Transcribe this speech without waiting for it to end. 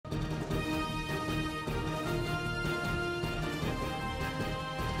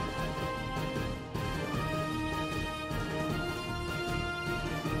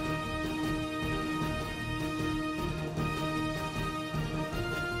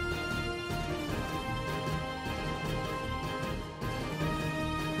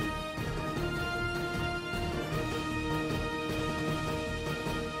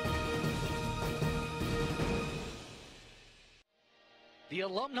The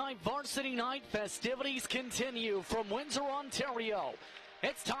Alumni Varsity Night festivities continue from Windsor, Ontario.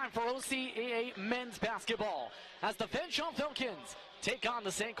 It's time for OCAA men's basketball as the Fanshawe Falcons take on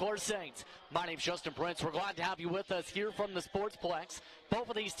the St Clair Saints. My name's Justin Prince. We're glad to have you with us here from the Sportsplex.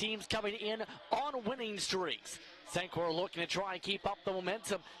 Both of these teams coming in on winning streaks. St Clair looking to try and keep up the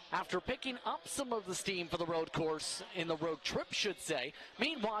momentum after picking up some of the steam for the road course, in the road trip, should say.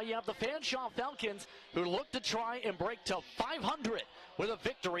 Meanwhile, you have the Fanshawe Falcons who look to try and break to 500 with a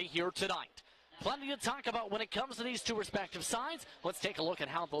victory here tonight. Plenty to talk about when it comes to these two respective sides. Let's take a look at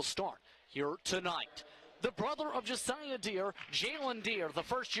how they'll start here tonight. The brother of Josiah Deere, Jalen Deere, the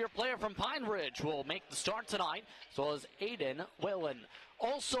first-year player from Pine Ridge, will make the start tonight, as well as Aiden Whalen.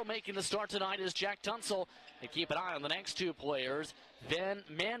 Also making the start tonight is Jack Tunsil. And keep an eye on the next two players, Van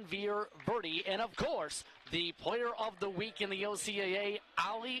Manveer Verdi, and of course, the player of the week in the OCAA,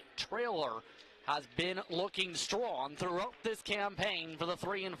 Ali Trailer, has been looking strong throughout this campaign for the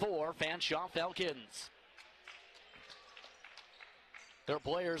 3-4 Fanshawe Falcons. Their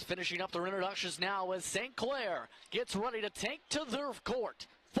players finishing up their introductions now as St. Clair gets ready to take to their court.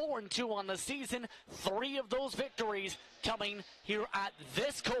 4-2 on the season, 3 of those victories coming here at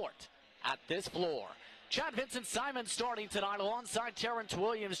this court, at this floor. Chad Vincent Simon starting tonight alongside Terrence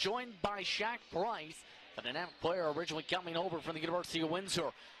Williams, joined by Shaq Price, the dynamic player originally coming over from the University of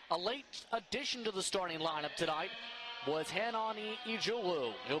Windsor. A late addition to the starting lineup tonight was Hanani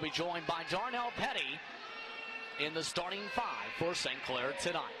Ijulu. He'll be joined by Darnell Petty in the starting 5 for St. Clair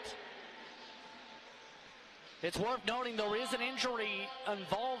tonight. It's worth noting there is an injury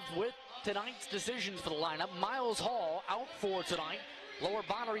involved with tonight's decisions for the lineup. Miles Hall out for tonight. Lower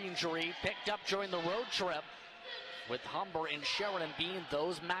body injury picked up during the road trip, with Humber and Sheridan being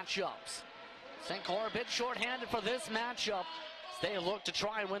those matchups. St. Clair a bit shorthanded for this matchup. They look to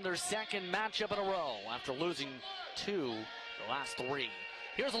try and win their second matchup in a row after losing 2 the last 3.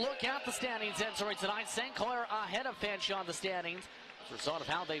 Here's a look at the standings entering tonight. St. Clair ahead of Fanshawe in the standings as a result of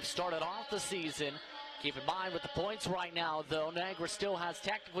how they've started off the season. Keep in mind with the points right now, though, Niagara still has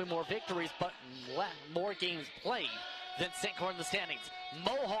technically more victories, but more games played than St. Clair in the standings.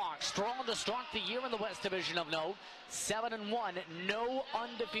 Mohawk strong to start the year in the West Division of note. 7-1, no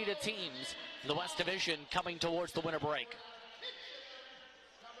undefeated teams in the West Division coming towards the winter break.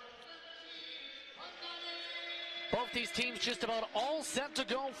 Both these teams just about all set to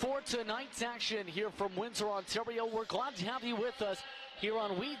go for tonight's action here from Windsor, Ontario. We're glad to have you with us here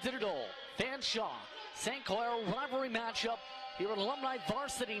on We Digital. Fanshawe, St. Clair rivalry matchup here at Alumni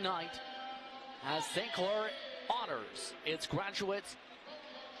Varsity Night as St. Clair honors its graduates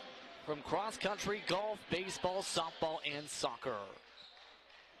from cross country, golf, baseball, softball, and soccer.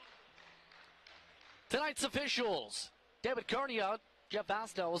 Tonight's officials, David Carniot, Jeff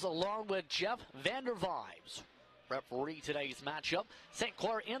Astos, along with Jeff Vandervives. Referee today's matchup, St.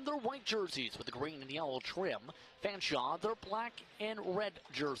 Clair in their white jerseys with the green and yellow trim. Fanshawe, their black and red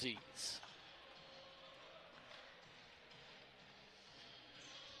jerseys.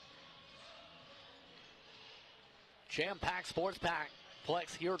 Jam-packed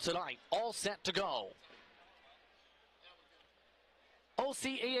Sportsplex here tonight, all set to go.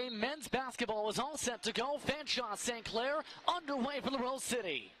 OCAA men's basketball is all set to go. Fanshawe St. Clair underway from the Rose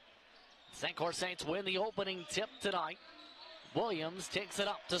City. St. Clair Saints win the opening tip tonight. Williams takes it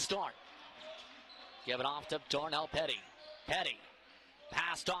up to start. Give it off to Darnell Petty. Petty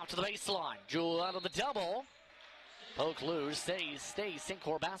passed off to the baseline. Jewel out of the double. Poke loose, stays St.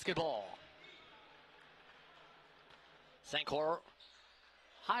 Clair basketball. St. Clair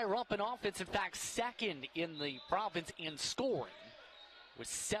higher up in offense, in fact, second in the province in scoring, with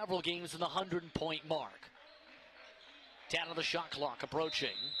several games in the 100-point mark. 10 on the shot clock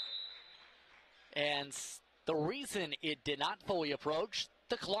approaching. And the reason it did not fully approach,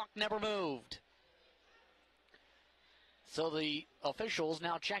 the clock never moved. So the officials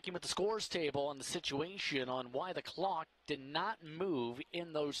now checking with the scores table on the situation on why the clock did not move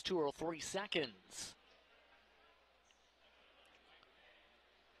in those 2 or 3 seconds.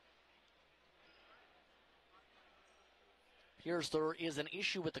 Here's there is an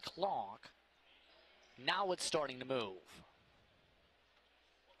issue with the clock. Now it's starting to move.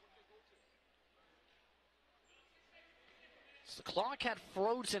 So the clock had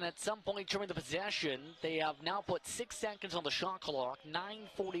frozen at some point during the possession. They have now put 6 seconds on the shot clock.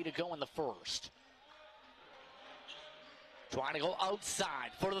 9:40 to go in the first. Trying to go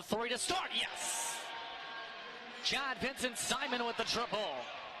outside for the 3 to start. Yes! Chad Vincent Simon with the triple.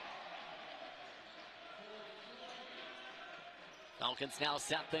 Falcons now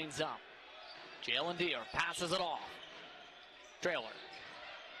set things up. Jalen Deere passes it off. Trailer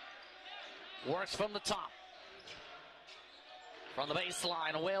works from the top. From the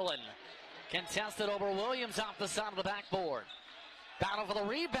baseline, Whalen contested over Williams off the side of the backboard. Battle for the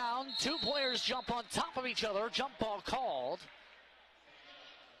rebound. Two players jump on top of each other. Jump ball called.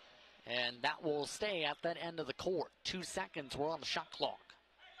 And that will stay at that end of the court. 2 seconds, we're on the shot clock.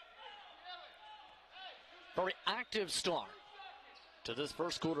 Very active start to this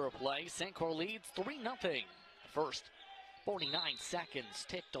first quarter of play. St. Clair leads 3-0. First 49 seconds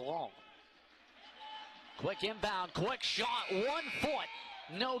ticked along. Quick inbound, quick shot, 1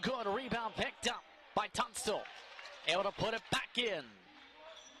 foot. No good. Rebound picked up by Tunstall. Able to put it back in.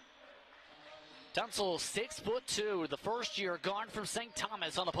 Tunstall, 6'2", the first-year guard from St.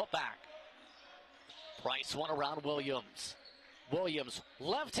 Thomas on the putback. Price went around Williams. Williams,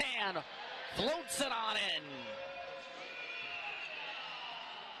 left hand, floats it on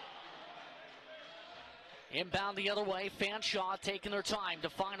in. Inbound the other way. Fanshawe taking their time to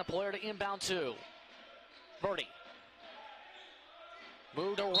find a player to inbound to. Verdi.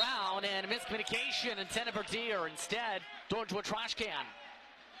 Moved around and miscommunication intended for Deere. Instead, thrown to a trash can.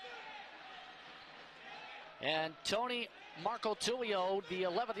 And Tony Marco Tullio, the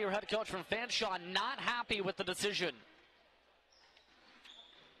 11th-year head coach from Fanshawe, not happy with the decision.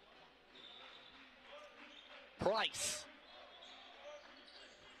 Price.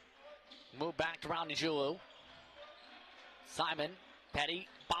 Move back around Nijulu. Simon, Petty,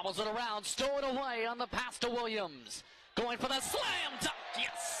 bobbles it around, stolen away on the pass to Williams. Going for the slam dunk,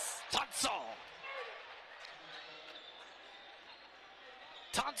 yes, Tunstall.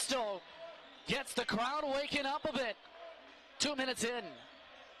 Tunstall gets the crowd waking up a bit. 2 minutes in.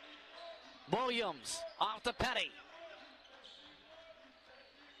 Williams off to Petty.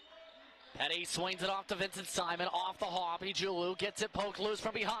 Petty swings it off to Vincent Simon, off the hop. Ijulu gets it poked loose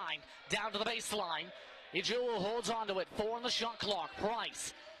from behind, down to the baseline. Ijulu holds onto it, 4 on the shot clock.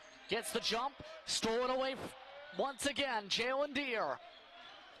 Price gets the jump, stolen away once again. Jalen Deere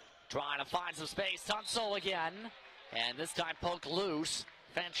trying to find some space. Tunstall again, and this time poked loose.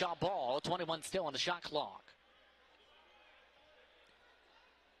 Fanshawe ball, 21 still on the shot clock.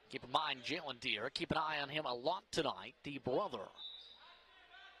 Keep in mind, Jalen Deere, keep an eye on him a lot tonight, the brother.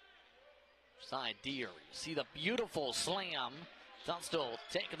 Side Deere, you see the beautiful slam. Tunstall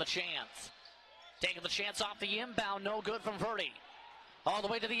taking the chance. Taking the chance off the inbound, no good from Verdi. All the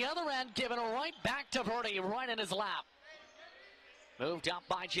way to the other end, giving it right back to Verdi, right in his lap. Moved up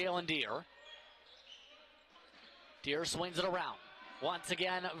by Jalen Deere. Deere swings it around. Once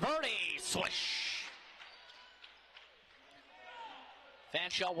again, Verdi, swish.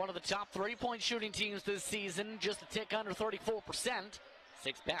 Fanshawe, one of the top 3-point shooting teams this season, just a tick under 34%.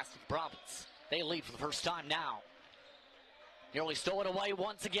 6th best in the province. They lead for the first time now. Nearly stole it away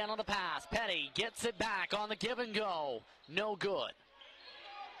once again on the pass. Petty gets it back on the give and go. No good.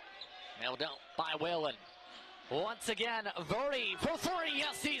 Nailed out by Whalen. Once again, Verdi for 3.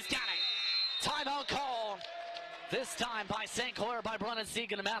 Yes, he's got it. Timeout call. This time by St. Clair, by Brennan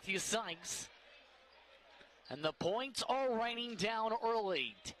Segan and Matthew Sykes. And the points are raining down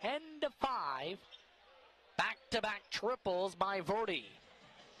early. 10-5. Back-to-back triples by Verdi.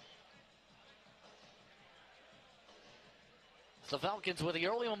 The Falcons with the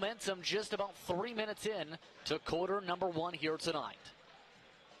early momentum, just about 3 minutes in to quarter number 1 here tonight.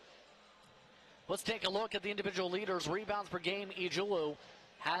 Let's take a look at the individual leaders. Rebounds per game. Ijulu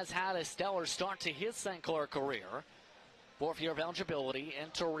has had a stellar start to his St. Clair career. 4th year of eligibility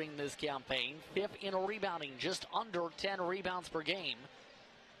entering this campaign. 5th in rebounding, just under 10 rebounds per game.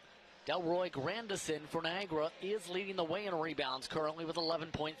 Delroy Grandison for Niagara is leading the way in rebounds currently with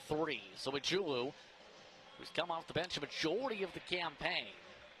 11.3. So Ijulu, who's come off the bench a majority of the campaign.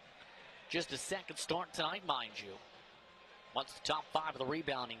 Just a second start tonight, mind you. Wants the top 5 of the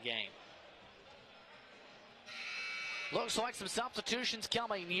rebounding game. Looks like some substitutions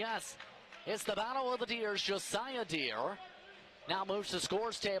coming, yes. It's the battle of the Deers. Josiah Deere now moves to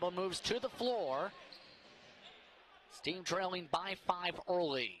scores table, moves to the floor. Steam trailing by 5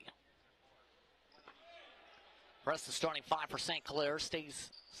 early. Press the starting 5 for St. Clair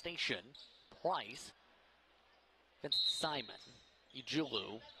stays station. Price, Vincent Simon,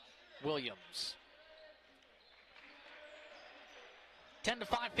 Ijulu, Williams. 10-5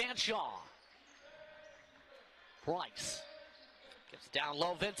 Fanshawe. Price gets down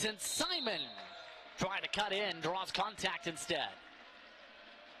low. Vincent Simon trying to cut in, draws contact instead.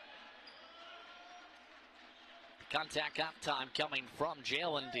 Contact that time coming from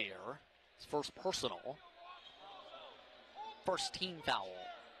Jalen Deere. His first personal. First team foul.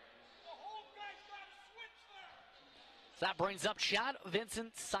 So that brings up shot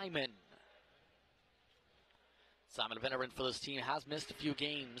Vincent Simon. Simon, a veteran for this team, has missed a few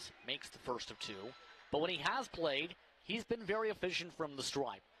games, makes the first of 2. But when he has played, He's been very efficient from the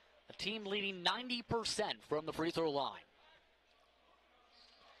stripe. A team leading 90% from the free throw line.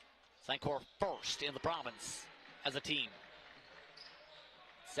 St. Clair first in the province as a team.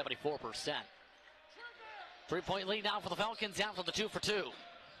 74%. 3-point lead now for the Falcons after the 2 for 2.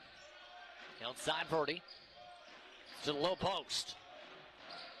 Outside Verdi. To the low post.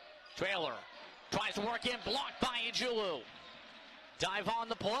 Trailer tries to work in, blocked by Ejulu. Dive on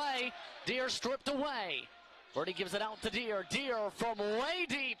the play. Deer stripped away. Verdi gives it out to Deer. Deer from way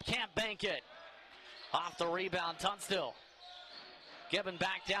deep, can't bank it. Off the rebound, Tunstall. Given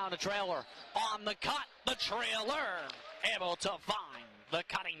back down to Trailer. On the cut, the Trailer able to find the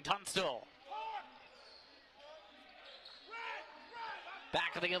cutting Tunstall.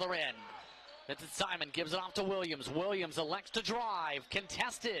 Back at the other end. Vincent Simon gives it off to Williams. Williams elects to drive.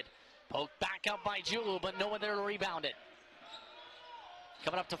 Contested. Poked back up by Julu, but no one there to rebound it.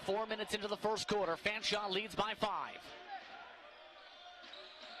 Coming up to 4 minutes into the first quarter. Fanshawe leads by 5.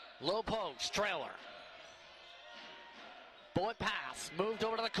 Low post. Trailer. Bullet pass. Moved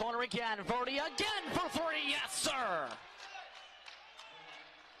over to the corner again. Verdi again for 3. Yes, sir.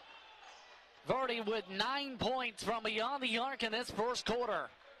 Verdi with 9 points from beyond the arc in this first quarter.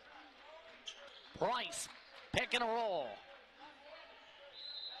 Price, pick and roll.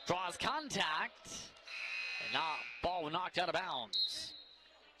 Draws contact. And now ball knocked out of bounds.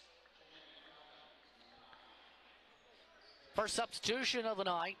 First substitution of the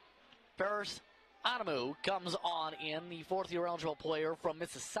night. Ferris Adamu comes on in, the fourth-year eligible player from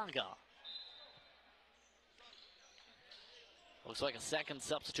Mississauga. Looks like a second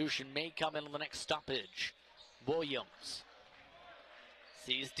substitution may come in on the next stoppage. Williams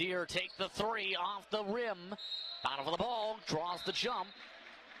sees Deer take the 3 off the rim. Battle for the ball, draws the jump.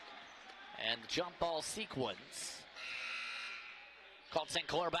 And the jump ball sequence called St.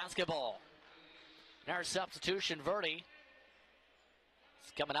 Clair basketball. And our substitution, Verdi,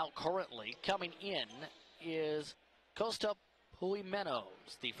 is coming out currently. Coming in is Costa Puimenos,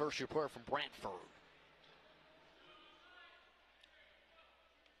 the first-year player from Brantford.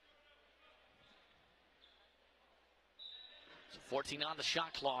 So 14 on the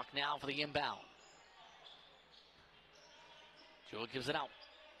shot clock now for the inbound. Joe gives it out.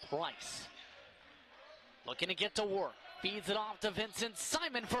 Price looking to get to work. Feeds it off to Vincent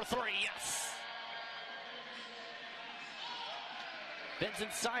Simon for 3. Yes!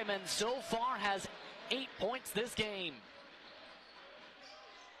 Vincent Simon so far has 8 points this game.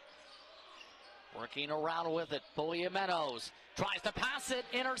 Working around with it. Puimenos tries to pass it.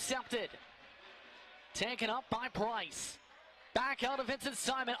 Intercepted. Taken up by Price. Back out of Vincent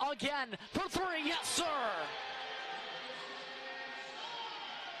Simon again for 3. Yes, sir!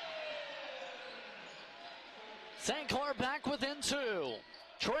 St. Clair back within 2.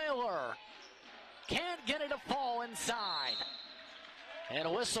 Trailer can't get it to fall inside. And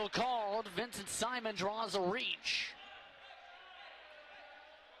a whistle called. Vincent Simon draws a reach.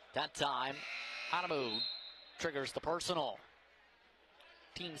 That time, Adamu triggers the personal.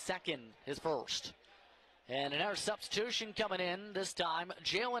 Team second, his first. And another substitution coming in, this time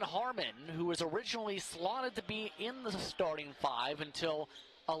Jalen Harmon, who was originally slotted to be in the starting 5 until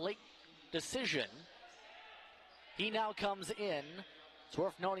a late decision. He now comes in. It's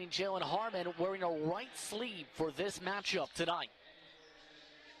worth noting Jalen Harmon wearing a right sleeve for this matchup tonight.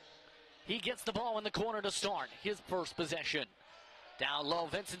 He gets the ball in the corner to start his first possession. Down low,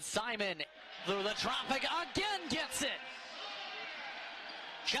 Vincent Simon through the traffic again gets it.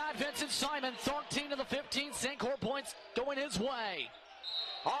 Chad Vincent Simon, 13 to the 15. St. Clair points going his way.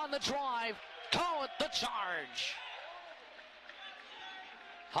 On the drive, call it the charge.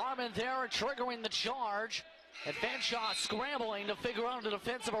 Harmon there triggering the charge. And Fanshawe scrambling to figure out a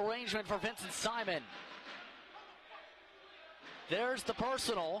defensive arrangement for Vincent Simon. There's the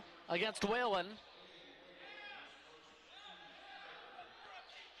personal against Whalen.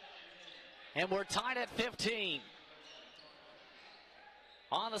 And we're tied at 15.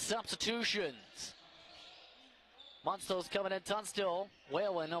 On the substitutions. Munsto's coming in, Tunstall.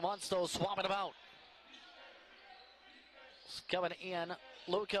 Whalen, Munsto swapping about. Coming in,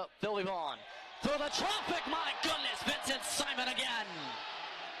 Luca Philibon. Through the traffic, my goodness, Vincent Simon again.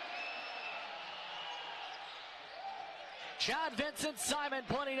 Chad Vincent Simon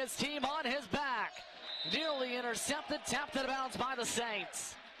putting his team on his back. Nearly intercepted, tapped out of bounds by the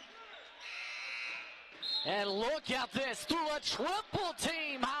Saints. And look at this, through a triple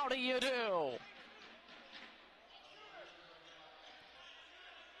team, how do you do?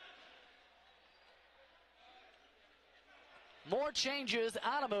 More changes,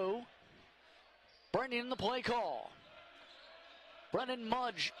 Adamu. Brendan in the play call. Brendan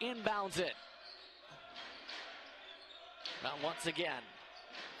Mudge inbounds it. Now once again,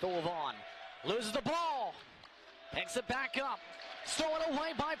 Vaughn loses the ball. Picks it back up. Stolen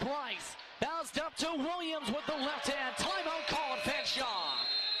away by Price. Bounced up to Williams with the left hand. Timeout call at Fanshawe.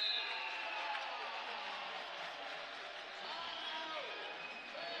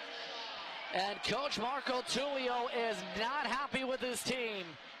 And Coach Marco Tullio is not happy with his team.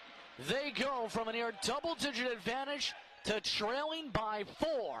 They go from a near double-digit advantage to trailing by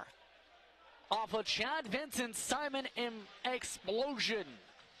 4 off of Chad Vincent Simon explosion.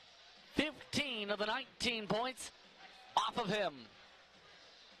 15 of the 19 points off of him.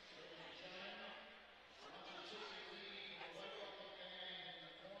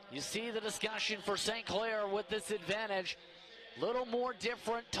 You see the discussion for St. Clair with this advantage. Little more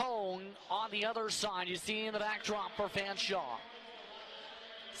different tone on the other side. You see in the backdrop for Fanshawe.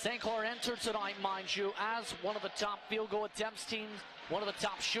 St. Clair entered tonight, mind you, as one of the top field goal attempts teams, one of the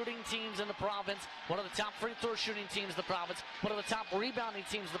top shooting teams in the province, one of the top free throw shooting teams in the province, one of the top rebounding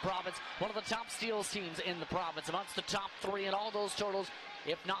teams in the province, one of the top steals teams in the province, amongst the top 3 in all those totals,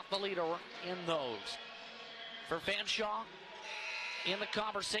 if not the leader in those. For Fanshawe, in the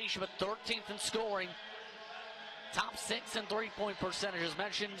conversation, but 13th in scoring, top 6 in three-point percentage. As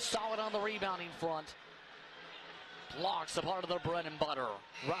mentioned, solid on the rebounding front. Blocks a part of their bread and butter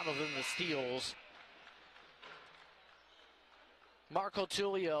rather than the steals. Marco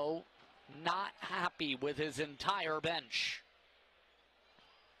Tullio not happy with his entire bench.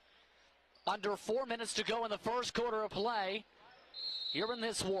 Under 4 minutes to go in the first quarter of play. Here in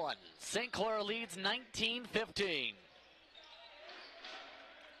this one, St. Clair leads 19-15.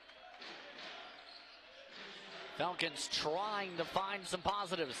 Falcons trying to find some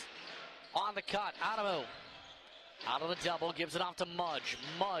positives. On the cut, Adamo. Out of the double, gives it off to Mudge.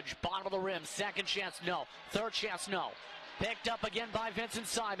 Mudge, bottom of the rim, second chance, no. Third chance, no. Picked up again by Vincent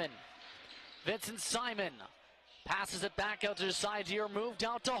Simon. Vincent Simon passes it back out to the side here, moved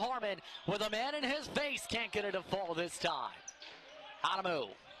out to Harmon with a man in his face. Can't get it to fall this time. Adamo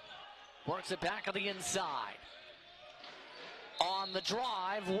works it back on the inside. On the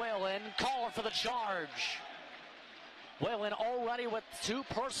drive, Whalen calling for the charge. Whalen already with 2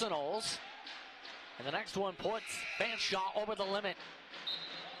 personals. And the next one puts Fanshawe over the limit.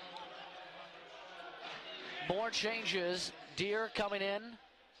 More changes. Deere coming in.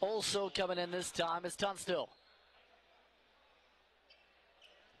 Also coming in this time is Tunstall.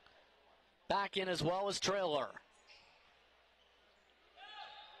 Back in as well as Trailer.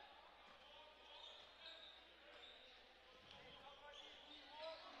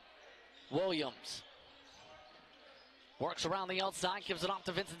 Williams works around the outside, gives it off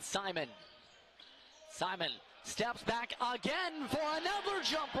to Vincent Simon. Simon steps back again for another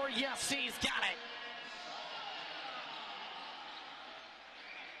jumper. Yes, he's got it.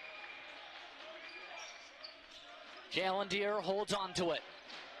 Jalen Deere holds on to it.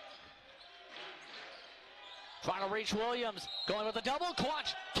 Trying to reach Williams. Going with a double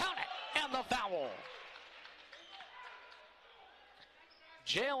clutch. Count it. And the foul.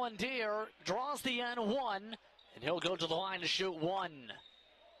 Jalen Deere draws the N1. And he'll go to the line to shoot 1.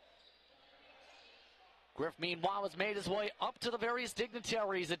 Griff, meanwhile, has made his way up to the various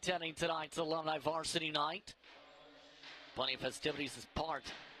dignitaries attending tonight's Alumni Varsity Night. Plenty of festivities as part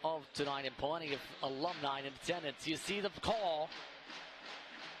of tonight and plenty of alumni in attendance. You see the call.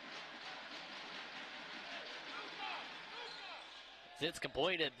 It's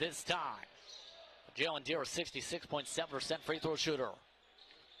completed this time. Jalen Deere, 66.7% free throw shooter.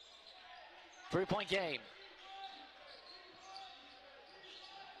 3-point game.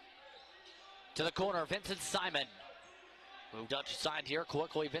 To the corner, Vincent Simon. Moved outside here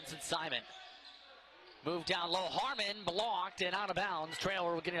quickly, Vincent Simon. Moved down low, Harmon blocked and out of bounds.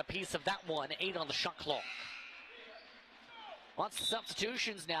 Trailer getting a piece of that one, 8 on the shot clock. Lots of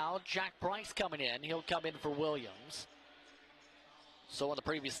substitutions now. Jack Price coming in. He'll come in for Williams. So on the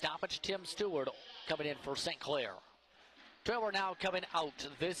previous stoppage, Tim Stewart coming in for St. Clair. Trailer now coming out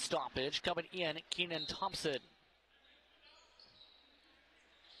this stoppage. Coming in, Keenan Thompson.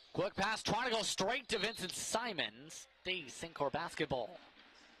 Quick pass, trying to go straight to Vincent Simons. The St. Clair basketball.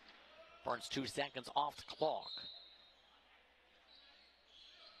 Burns 2 seconds off the clock.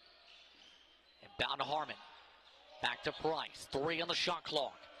 And bound to Harmon. Back to Price. 3 on the shot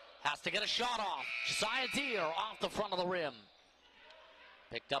clock. Has to get a shot off. Josiah Deere off the front of the rim.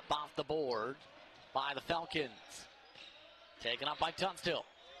 Picked up off the board by the Falcons. Taken up by Tunstall.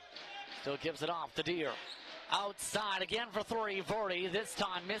 Still gives it off to Deere. Outside again for 3. Verdi this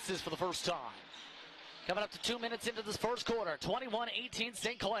time misses for the first time. Coming up to 2 minutes into this first quarter. 21-18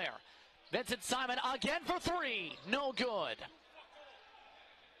 St. Clair. Vincent Simon again for 3. No good.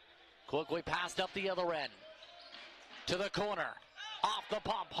 Quickly passed up the other end. to the corner. Off the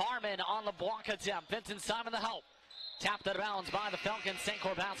pump, Harmon on the block attempt. Vincent Simon the help. Tapped out of bounds by the Falcons. St.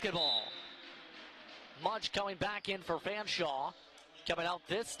 Clair basketball. Mudge coming back in for Fanshawe. Coming out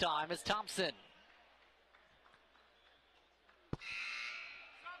this time is Thompson.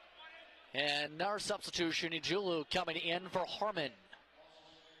 And another substitution, Ijulu coming in for Harmon.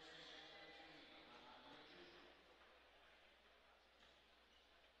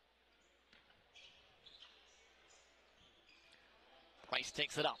 Price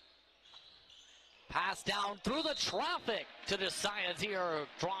takes it up. Pass down through the traffic to Desire here,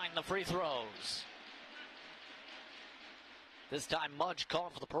 drawing the free throws. This time Mudge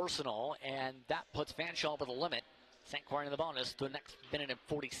called for the personal, and that puts Fanshawe over the limit. St. Clair in the bonus to the next minute and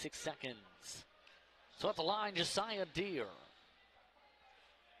 46 seconds. So at the line, Josiah Deere.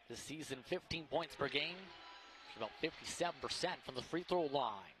 This season, 15 points per game. About 57% from the free throw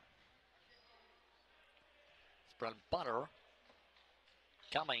line. It's bread and butter.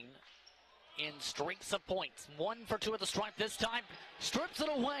 Coming in streaks of points. 1 for 2 at the stripe this time. Strips it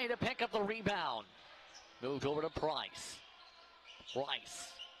away to pick up the rebound. Moved over to Price. Price.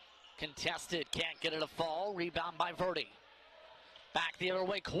 Contested, can't get it to fall. Rebound by Verdi. Back the other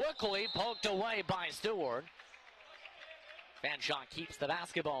way quickly, poked away by Stewart. Fanshawe keeps the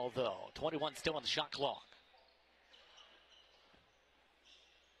basketball though. 21 still on the shot clock.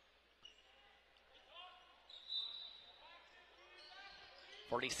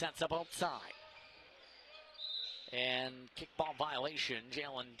 Verdi sets up outside. And kickball violation,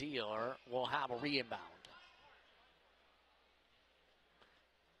 Jalen Dealer will have a rebound.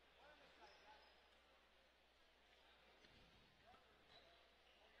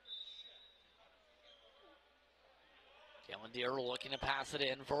 Deere looking to pass it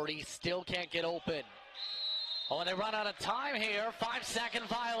in. Verdi still can't get open. Oh, and they run out of time here. 5-second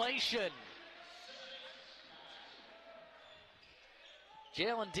violation.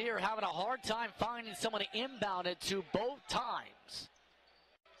 Jalen Deere having a hard time finding someone to inbound it to both times.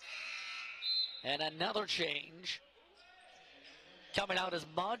 And another change. Coming out as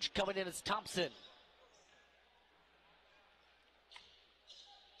Mudge, coming in as Thompson.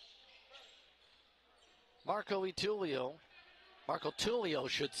 Marco Tullio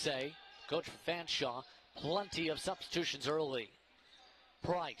should say, coach for Fanshawe, plenty of substitutions early.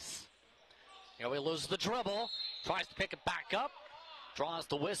 Price. Here we lose the dribble, tries to pick it back up, draws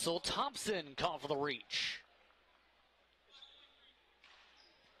the whistle. Thompson called for the reach.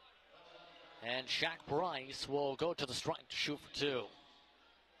 And Shaq Bryce will go to the strike to shoot for 2.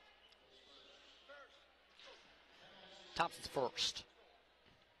 Thompson's first.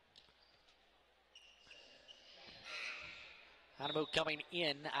 Adamu coming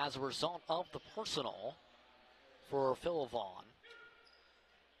in as a result of the personal for Phil Vaughn.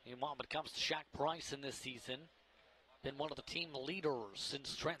 Meanwhile, when it comes to Shaq Price in this season, been one of the team leaders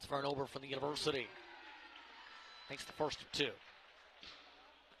since transferring over from the university. Makes the first of 2.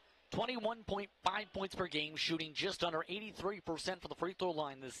 21.5 points per game, shooting just under 83% for the free throw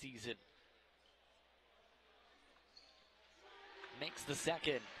line this season. Makes the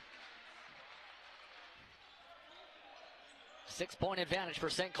second. 6-point advantage for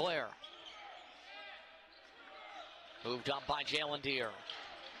St. Clair. Moved up by Jalen Deere.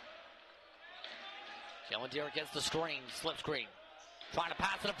 Jalen Deere gets the screen, slip screen. Trying to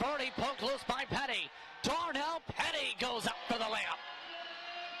pass it to Verdi, poked loose by Petty. Darnell Petty goes up for the layup.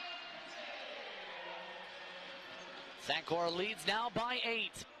 St. Clair leads now by 8.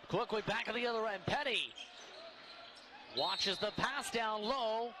 Quickly back at the other end, Petty watches the pass down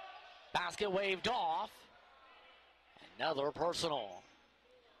low. Basket waved off. Another personal.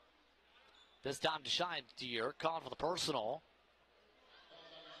 This time Deshaun Deere called for the personal.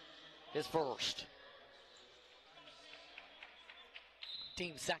 His first.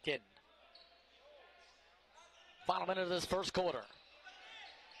 Team second. Final minute of this first quarter.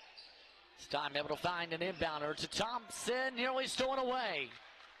 This time able to find an inbounder to Thompson, nearly stolen away.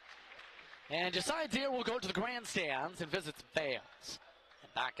 And Josiah Deere will go to the grandstands and visit some fans.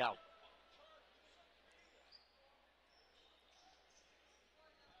 And back out.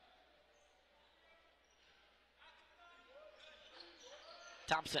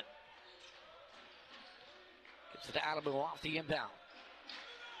 Thompson gives it to Adamu off the inbound.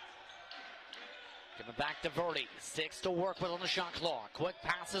 Give it back to Verdi. 6 to work with on the shot clock. Quick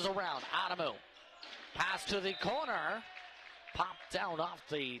passes around. Adamu. Pass to the corner. Popped down off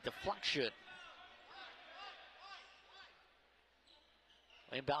the deflection.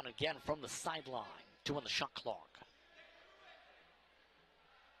 Inbound again from the sideline. 2 on the shot clock.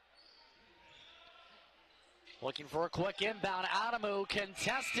 Looking for a quick inbound. Adamu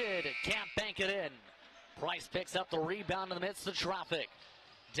contested. Can't bank it in. Price picks up the rebound in the midst of traffic.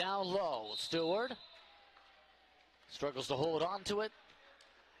 Down low, Stewart struggles to hold on to it,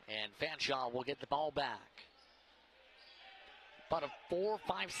 and Fanshawe will get the ball back. About a 4 or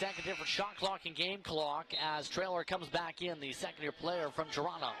 5 second different shot clock and game clock as Trailer comes back in, the second-year player from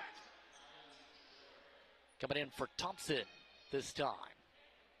Toronto. Coming in for Thompson this time.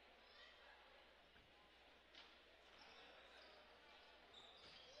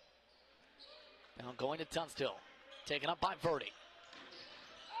 Now going to Tunstall. Taken up by Verdi.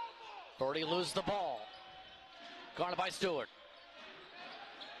 Verdi loses the ball. Guarded by Stewart.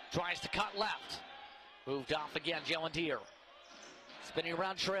 Tries to cut left. Moved off again, Jalen Deere. Spinning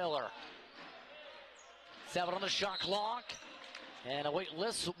around Trailer. 7 on the shot clock. And a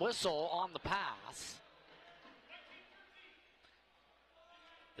whistle on the pass.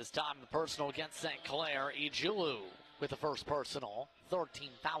 This time the personal against St. Clair. Ijulu with the first personal. 13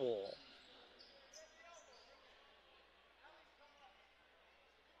 foul.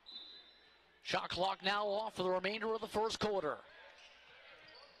 Shot clock now off for the remainder of the first quarter.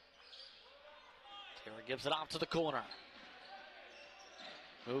 Taylor gives it off to the corner.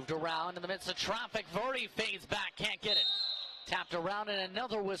 Moved around in the midst of traffic. Verdi fades back, can't get it. Tapped around and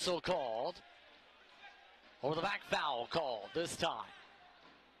another whistle called. Over the back foul called this time.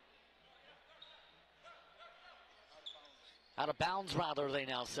 Out of bounds, rather, they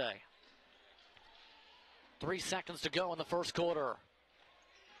now say. 3 seconds to go in the first quarter.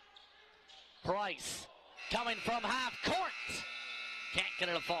 Price coming from half court. Can't get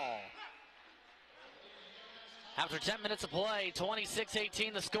it to fall. After 10 minutes of play,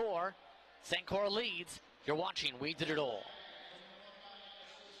 26-18 the score. St. Clair leads. You're watching We Did It All.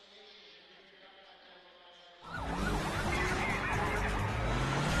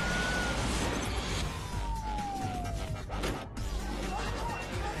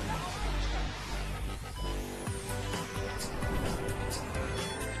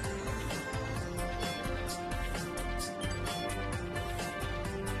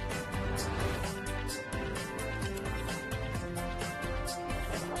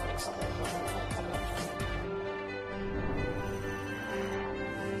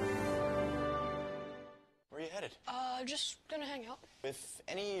 I'm just gonna hang out. If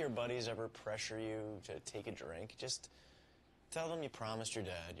any of your buddies ever pressure you to take a drink, just tell them you promised your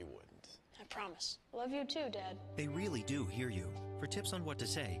dad you wouldn't. I promise. Love you too, Dad. They really do hear you. For tips on what to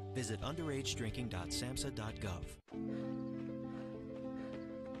say, visit underagedrinking.samhsa.gov.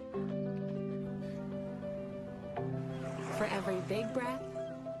 For every big breath,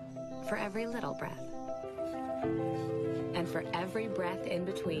 for every little breath, and for every breath in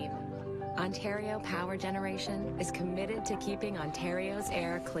between, Ontario Power Generation is committed to keeping Ontario's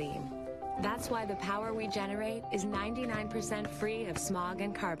air clean. That's why the power we generate is 99% free of smog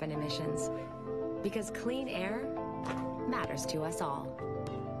and carbon emissions. Because clean air matters to us all.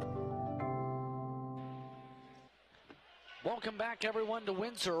 Welcome back, everyone, to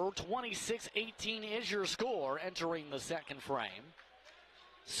Windsor. 26-18 is your score entering the second frame.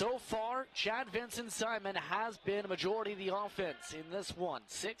 So far, Chad Vincent-Simon has been a majority of the offense in this one.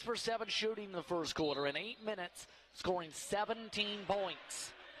 6 for 7 shooting in the first quarter in 8 minutes, scoring 17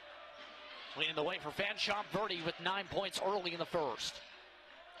 points. Leading the way for Fanshawe, Verdi with 9 points early in the first.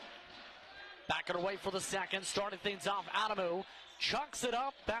 Back it away for the second, starting things off. Adamu chucks it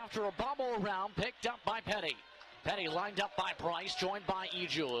up after a bubble around, picked up by Petty. Petty lined up by Price, joined by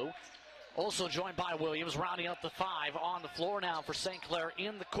Ijulu. Also joined by Williams, rounding out the 5 on the floor now for St. Clair.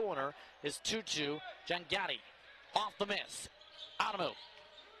 In the corner is Tutu Jangati. Off the miss. Adamu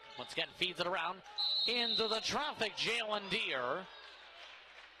once again feeds it around into the traffic. Jalen Deere.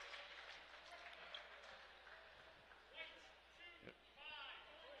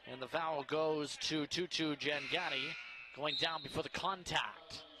 And the foul goes to Tutu Jangati, going down before the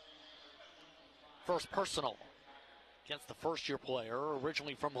contact. First personal against the first-year player,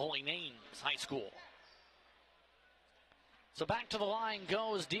 originally from Holy Names High School. So back to the line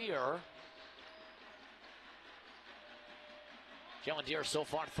goes Deere. Jalen Deere so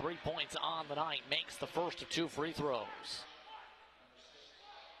far 3 points on the night, makes the first of 2 free throws.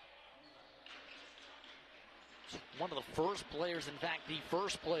 One of the first players, in fact, the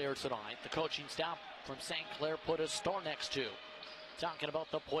first player tonight, the coaching staff from St. Clair put a star next to. Talking about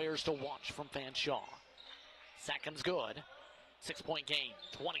the players to watch from Fanshawe. Second's good. 6-point game,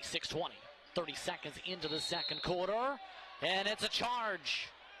 26-20. 30 seconds into the second quarter, and it's a charge.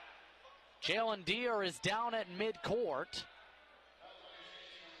 Jalen Deere is down at midcourt.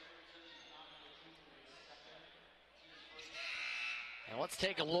 And let's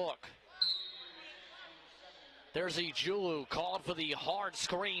take a look. There's Ijulu called for the hard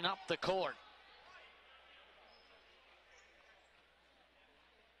screen up the court.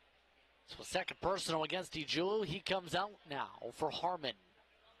 So second personal against DeJulu. He comes out now for Harmon.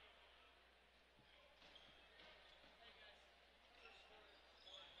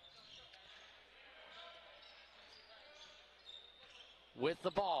 With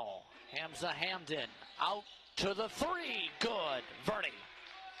the ball, Hamza Hamden out to the three. Good.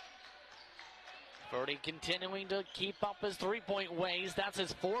 Verdi continuing to keep up his three-point ways. That's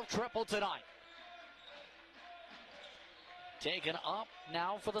his fourth triple tonight. Taken up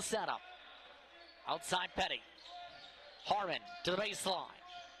now for the setup. Outside Petty. Harmon to the baseline.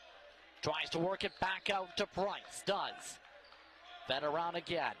 Tries to work it back out to Price. Does. Fed around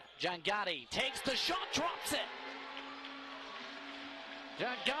again. Giangotti takes the shot, drops it.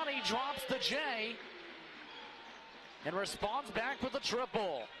 Giangotti drops the J and responds back with a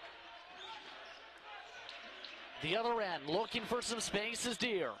triple. The other end, looking for some space, is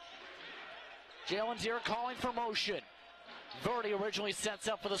Deere. Jalen Deere calling for motion. Verdi originally sets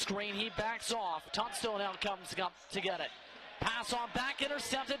up for the screen. He backs off. Tunstall now comes up to get it. Pass on back,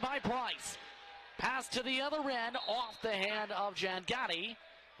 intercepted by Price. Pass to the other end, off the hand of Giangotti,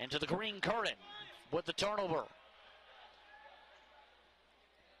 into the green curtain with the turnover.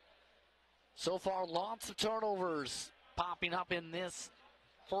 So far, lots of turnovers popping up in this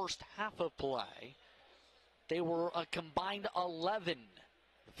first half of play. They were a combined 11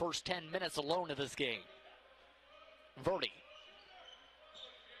 the first 10 minutes alone of this game. Verdi.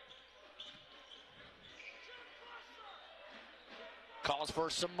 Calls for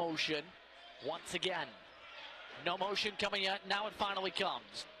some motion. Once again. No motion coming yet. Now it finally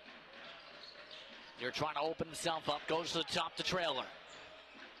comes. You're trying to open himself up. Goes to the top to Trailer.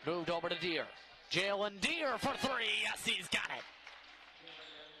 Moved over to Deere. Jalen Deere for three. Yes, he's got it.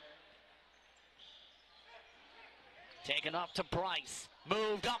 Taken up to Price.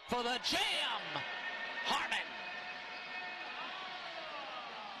 Moved up for the jam. Harmon.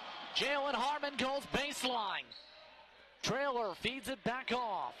 Jalen Harmon goes baseline. Trailer feeds it back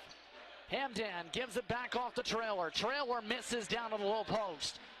off. Hamdan gives it back off the Trailer. Trailer misses down to the low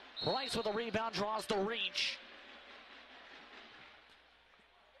post. Price with a rebound draws the reach.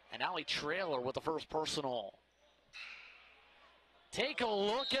 And now a Trailer with the first personal. Take a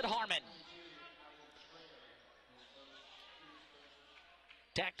look at Harmon.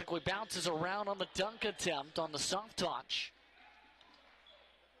 Tactically bounces around on the dunk attempt on the soft touch.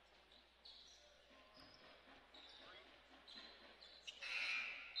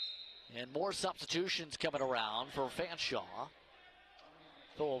 And more substitutions coming around for Fanshawe.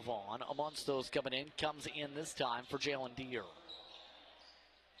 Phil Vaughn, amongst those coming in, comes in this time for Jalen Deere.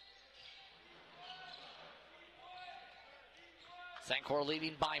 St. Clair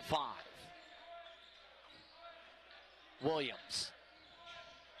leading by 5. Williams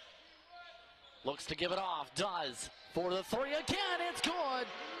looks to give it off, does, for the three again, it's good,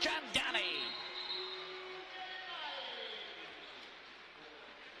 Giangotti.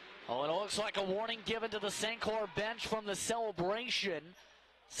 Oh, and it looks like a warning given to the St. Clair bench from the celebration.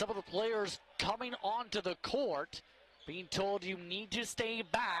 Some of the players coming onto the court being told you need to stay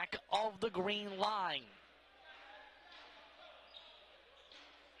back of the green line.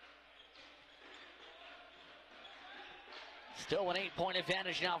 Still an 8-point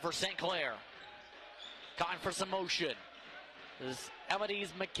advantage now for St. Clair. Going for some motion. This is Emides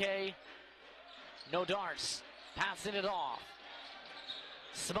McKay. No darts. Passing it off.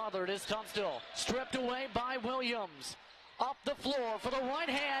 Smothered is Tunstall. Stripped away by Williams. Up the floor for the right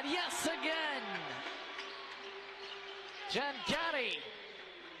hand. Yes, again. Giangotti.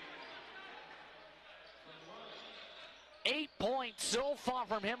 8 points so far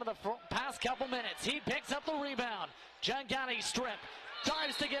from him in the past couple minutes. He picks up the rebound. Giangotti strip.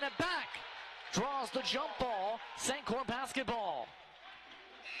 Tries to get it back. Draws the jump ball. St. Clair basketball.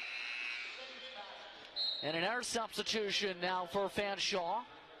 And an air substitution now for Fanshawe.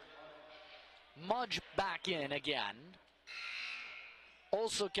 Mudge back in again.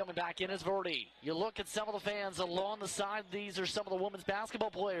 Also coming back in is Verdi. You look at some of the fans along the side. These are some of the women's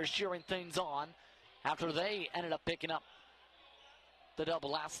basketball players cheering things on after they ended up picking up the double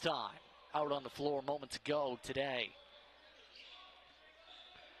last time. Out on the floor moments ago today.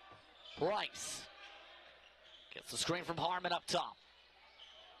 Price gets the screen from Harmon up top.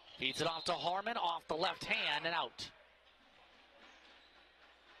 Feeds it off to Harmon, off the left hand and out.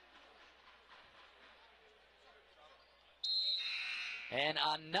 And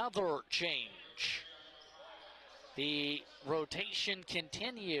another change. The rotation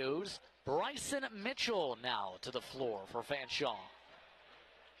continues. Bryson Mitchell now to the floor for Fanshawe.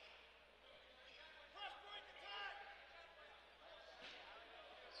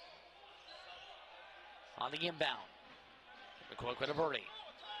 On the inbound. The quick with a Verdi.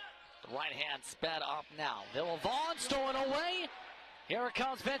 The right hand sped up now. Villevaughn stolen away. Here it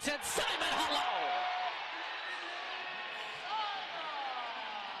comes Vincent Simon. Hello.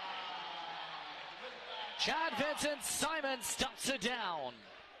 Chad Vincent Simon stuffs it down.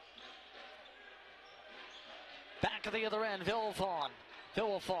 Back at the other end, Villevaughn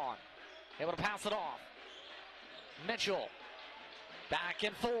able to pass it off. Mitchell, back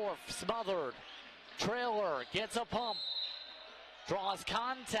and forth, smothered. Trailer gets a pump, draws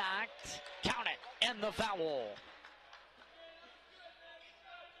contact, count it, and the foul.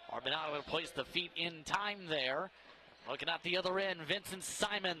 Arminato will place the feet in time there. Looking at the other end, Vincent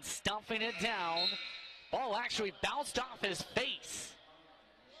Simon stuffing it down. Ball actually bounced off his face.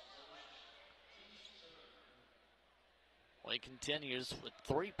 Well, he continues with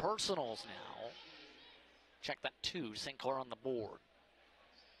 3 personals now. Check that 2, St. Clair on the board.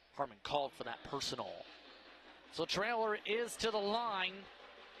 Harmon called for that personal. So Trailer is to the line.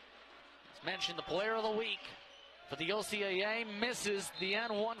 As mentioned, the player of the week for the OCAA misses the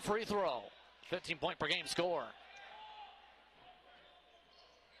N1 free throw. 15-point per game score.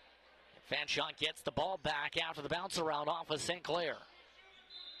 Fanshawe gets the ball back after the bounce around off of St. Clair.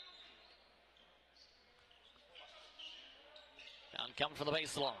 Down coming from the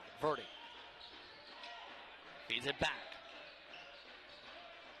baseline. Verdi feeds it back.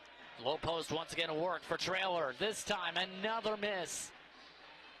 Low post once again to work for Trailer. This time another miss.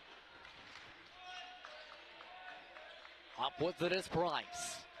 Up with it is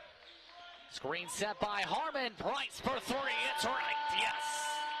Price. Screen set by Harmon. Price for 3. It's right. Yes.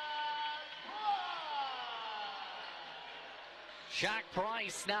 Shaq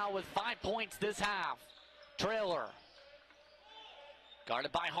Price now with 5 points this half. Trailer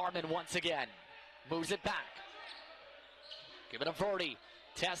guarded by Harmon once again. Moves it back. Give it to Verdi.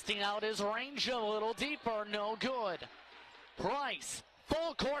 Testing out his range a little deeper. No good. Price.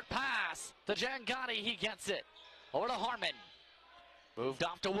 Full court pass. To Giangotti. He gets it. Over to Harmon. Moved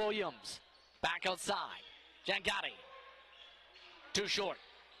off to Williams. Back outside. Giangotti. Too short.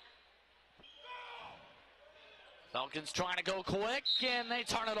 Falcons trying to go quick, and they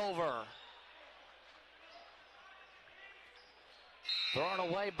turn it over. Thrown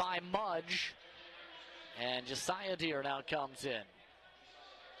away by Mudge. And Josiah Deere now comes in.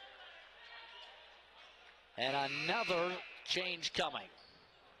 And another change coming.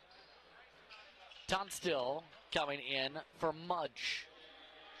 Tunstall coming in for Mudge.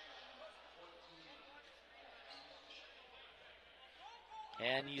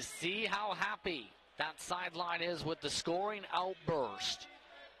 And you see how happy that sideline is with the scoring outburst.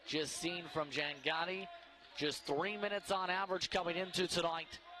 Just seen from Giangotti. Just 3 minutes on average coming into tonight.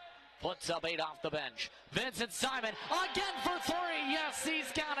 Puts up 8 off the bench. Vincent Simon again for 3. Yes,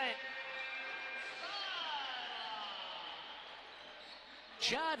 he's got it.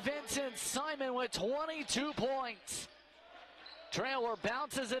 Chad Vincent Simon with 22 points. Trailer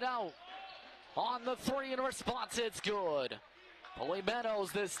bounces it out. On the 3 in response, it's good. Billy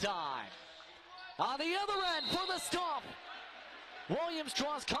Meadows this time. On the other end for the stop. Williams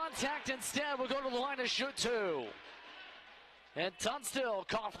draws contact instead. Will go to the line to shoot 2. And Tunstall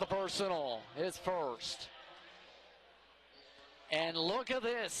caught the personal. His first. And look at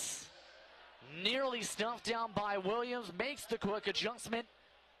this. Nearly stuffed down by Williams. Makes the quick adjustment.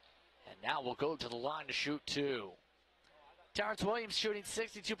 And now we'll go to the line to shoot 2. Terrence Williams shooting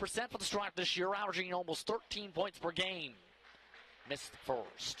 62% for the Stripe this year, averaging almost 13 points per game. Missed the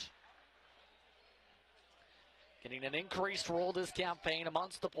first. Getting an increased role this campaign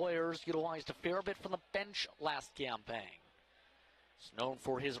amongst the players, utilized a fair bit from the bench last campaign. He's known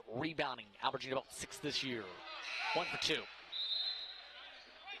for his rebounding, averaging about 6 this year. 1 for 2.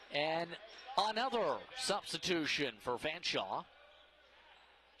 And another substitution for Fanshawe.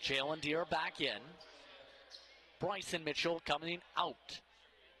 Jalen Deere back in. Bryson Mitchell coming out.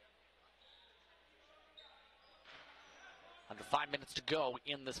 Under 5 minutes to go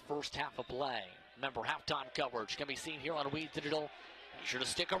in this first half of play. Remember, halftime coverage can be seen here on Weed Digital. Be sure to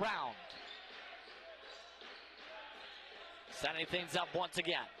stick around. Setting things up once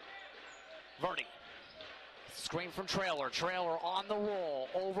again. Verdi. Screen from Trailer. Trailer on the roll.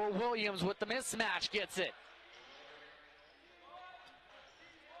 Over Williams with the mismatch. Gets it.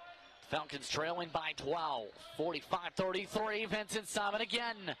 Falcons trailing by 12. 45-33. Vincent Simon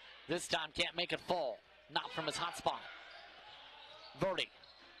again. This time can't make it fall. Not from his hot spot. Verdi.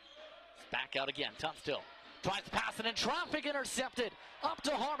 Back out again. Tunstall tries to pass it in traffic. Intercepted. Up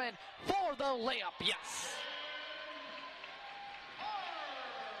to Harmon for the layup. Yes.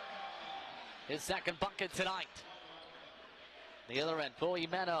 His second bucket tonight. The other end, Billy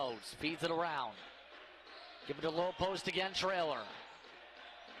Meadows feeds it around. Give it to low post again, Trailer.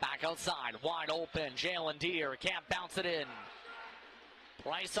 Back Back outside, wide open. Jalen Deere can't bounce it in.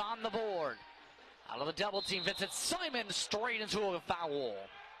 Price on the board. Out of the double team, Vincent Simon straight into a foul.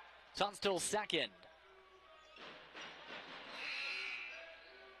 Tunstall second.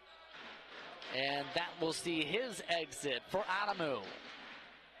 And that will see his exit for Adamu.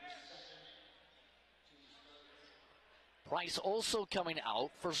 Price also coming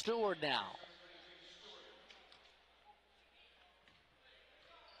out for Stewart now.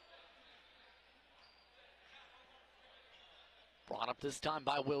 Brought up this time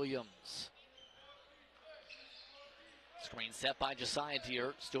by Williams. Screen set by Josiah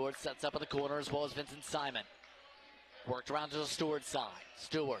Deere. Stewart sets up in the corner as well as Vincent Simon. Worked around to the Stewart side.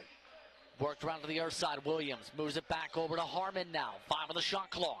 Stewart worked around to the other side. Williams moves it back over to Harmon now. 5 on the shot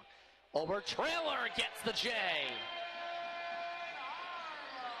clock. Over Trailer gets the J.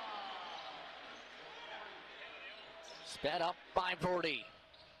 Sped up by Verdi.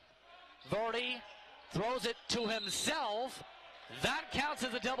 Verdi throws it to himself. That counts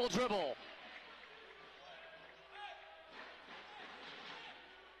as a double dribble.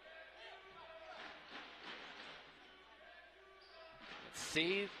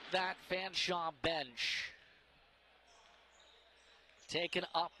 See that Fanshawe bench. Taken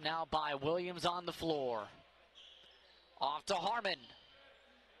up now by Williams on the floor. Off to Harmon.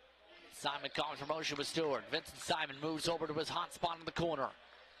 Simon comes for motion with Stewart. Vincent Simon moves over to his hot spot in the corner.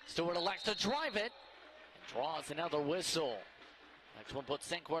 Stewart elects to drive it and draws another whistle. Next one puts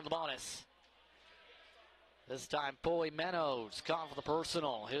St Clair in the bonus. This time, Boy Meadows caught for the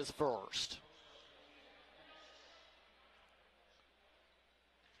personal, his first.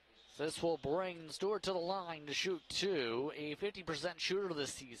 This will bring Stewart to the line to shoot 2, a 50% shooter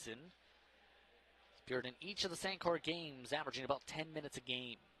this season. He's appeared in each of the St. Clair games, averaging about 10 minutes a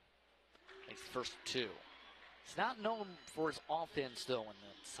game. Makes the first 2. He's not known for his offense, though, in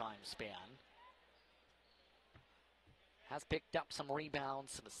the time span. Has picked up some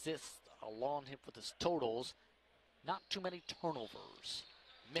rebounds, some assists along him with his totals. Not too many turnovers.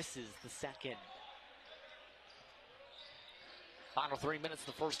 Misses the second. Final 3 minutes of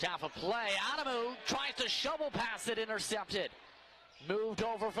the first half of play. Adamu tries to shovel pass it, intercepted. Moved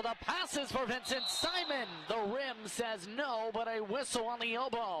over for the passes for Vincent Simon. The rim says no, but a whistle on the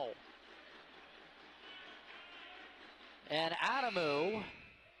elbow. And Adamu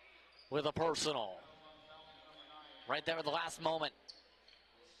with a personal. Right there at the last moment.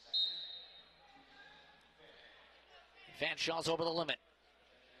 Fanshaw's over the limit.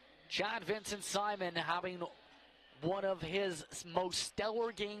 Chad Vincent Simon having one of his most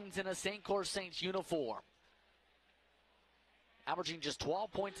stellar games in a St. Clair Saints uniform. Averaging just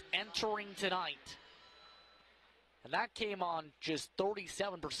 12 points entering tonight. And that came on just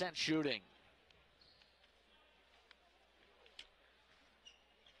 37% shooting.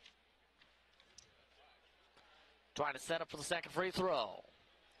 Trying to set up for the second free throw.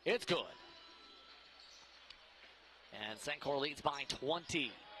 It's good. And St. Clair leads by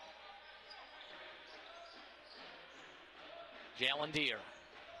 20. Jalen Deere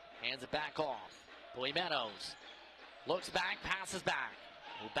hands it back off. Boy Meadows looks back, passes back.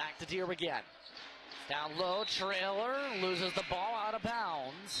 Move back to Deere again. Down low, Trailer loses the ball out of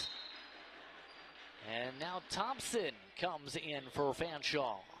bounds. And now Thompson comes in for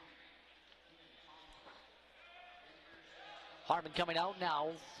Fanshawe. Harmon coming out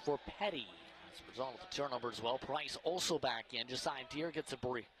now for Petty. As a result of the turnover as well. Price also back in. Josiah Deere gets a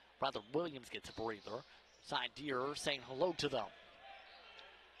breather. Rather, Williams gets a breather. Josiah Deere saying hello to them.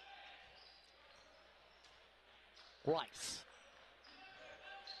 Rice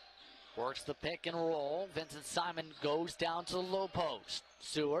works the pick and roll. Vincent Simon goes down to the low post.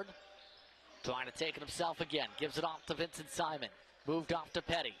 Seward trying to take it himself again. Gives it off to Vincent Simon. Moved off to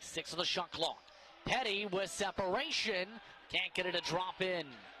Petty. 6 on the shot clock. Petty with separation. Can't get it to drop in.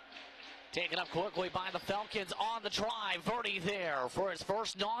 Taken up quickly by the Falcons on the drive. Verdi there for his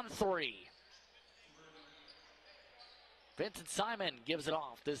first non-3. Vincent Simon gives it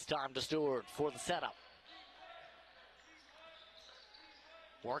off this time to Stewart for the setup.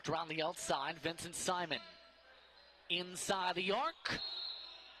 Worked around the outside. Vincent Simon inside the arc.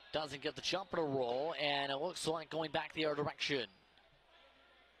 Doesn't get the jumper to roll, and it looks like going back the other direction.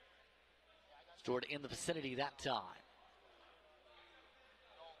 Stewart in the vicinity that time.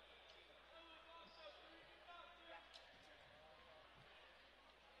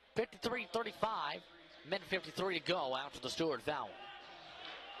 (53-35), minute 53 to go after the Stewart foul.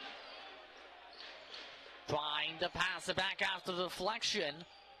 Trying to pass it back after the deflection.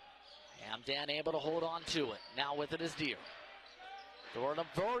 Hamdan able to hold on to it. Now with it is Deere. Jordan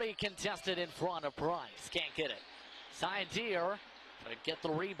Verdi contested in front of Price. Can't get it. Side Deere to get the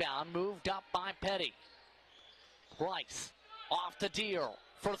rebound, moved up by Petty. Price off to Deal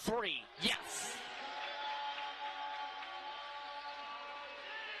for three. Yes!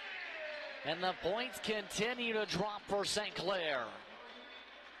 And the points continue to drop for St. Clair.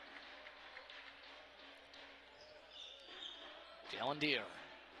 Jalen Deere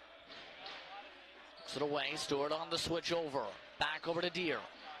looks it away. Stewart on the switch over. Back over to Deere.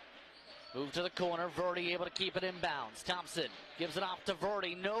 Move to the corner. Verdi able to keep it inbounds. Thompson gives it off to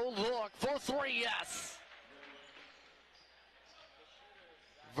Verdi. No look for three. Yes!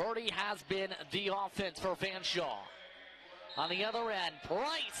 Verdi has been the offense for Fanshawe. On the other end,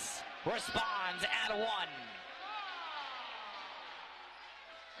 Price responds at one.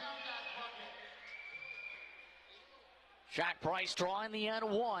 Shaq Price drawing the end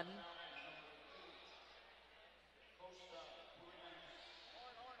one.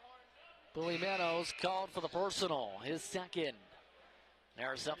 Billy Meadows called for the personal, his second.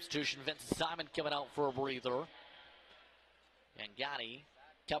 Their substitution, Vincent Simon coming out for a breather. And Gotti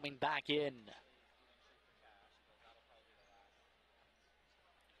coming back in.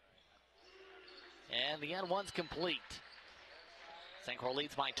 And the end one's complete. St. Clair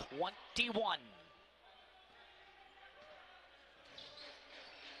leads by 21.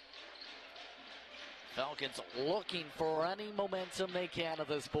 Falcons looking for any momentum they can at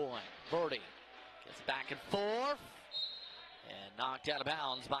this point. Verdi gets back and forth. And knocked out of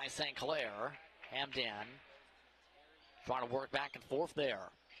bounds by St. Clair. Hamdan trying to work back and forth there.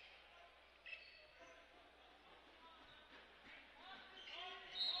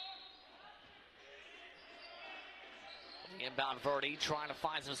 Inbound Verdi trying to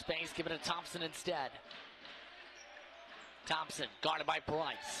find some space, giving it to Thompson instead. Thompson guarded by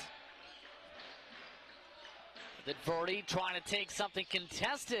Price. Then Verdi trying to take something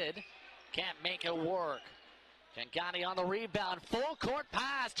contested. Can't make it work. Giangotti on the rebound. Full court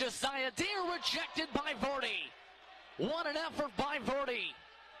pass. Josiah Deere rejected by Verdi. What an effort by Verdi.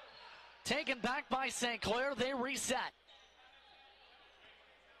 Taken back by St. Clair. They reset.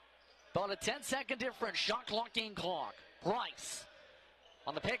 About a 10-second difference. Shot clock, game clock. Price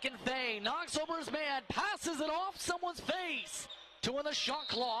on the pick and fade. Knocks over his man. Passes it off someone's face. To win the shot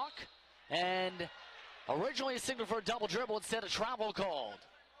clock. And originally a signal for a double dribble, instead of travel called.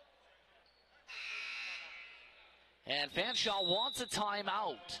 And Fanshawe wants a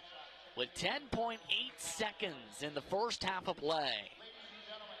timeout with 10.8 seconds in the first half of play.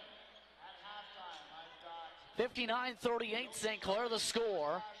 59-38 St. Clair the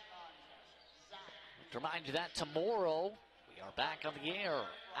score. To remind you that tomorrow we are back on the air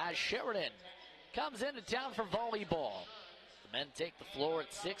as Sheridan comes into town for volleyball. The men take the floor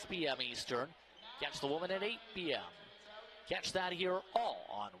at 6 p.m. Eastern. Catch the women at 8 p.m. Catch that here all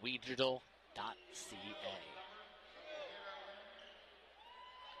on WeDigital.ca.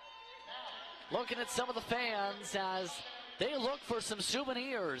 Looking at some of the fans as they look for some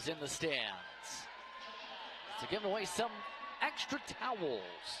souvenirs in the stands. So giving away some extra towels.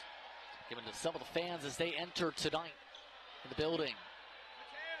 Given to some of the fans as they enter tonight in the building.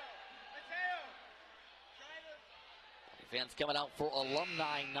 Fans coming out for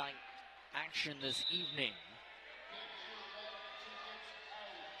alumni night action this evening.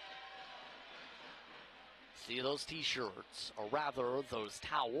 See those t-shirts, or rather those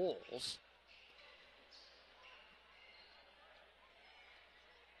towels.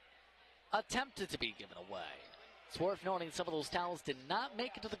 Attempted to be given away. It's worth noting some of those towels did not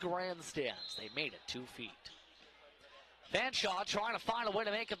make it to the grandstands. They made it 2 feet. Fanshawe trying to find a way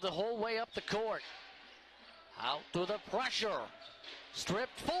to make it the whole way up the court. Out through the pressure.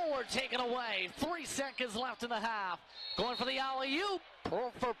 Stripped forward, taken away. 3 seconds left in the half. Going for the alley-oop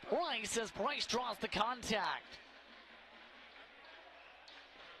for Price as Price draws the contact.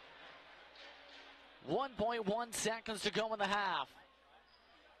 1.1 seconds to go in the half.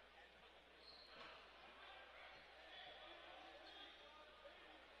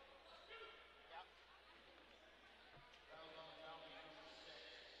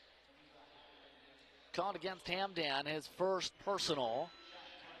 Caught against Hamdan, his first personal.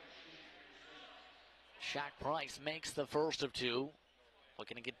 Shaq Price makes the first of 2.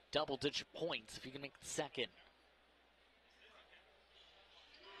 Looking to get double-digit points if he can make the second.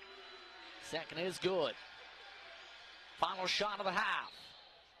 Second is good. Final shot of the half.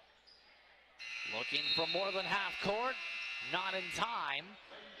 Looking for more than half court. Not in time.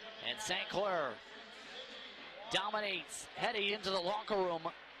 And St. Clair dominates, heading into the locker room.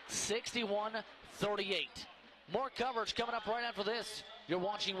 61-38. More coverage coming up right after this. You're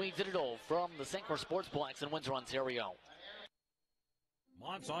watching We Digital from the St. Clair Sportsplex in Windsor, Ontario.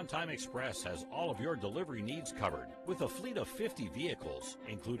 Mont's On Time Express has all of your delivery needs covered with a fleet of 50 vehicles,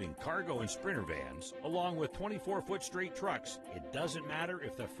 including cargo and sprinter vans, along with 24-foot straight trucks. It doesn't matter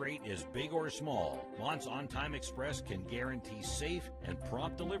if the freight is big or small. Mont's On Time Express can guarantee safe and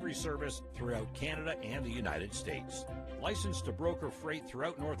prompt delivery service throughout Canada and the United States. Licensed to broker freight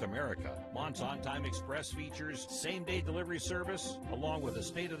throughout North America, Mont's On Time Express features same-day delivery service, along with a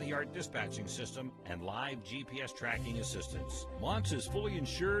state-of-the-art dispatching system and live GPS tracking assistance. Mont's is fully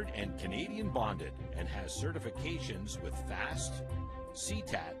insured and Canadian bonded and has certifications with FAST,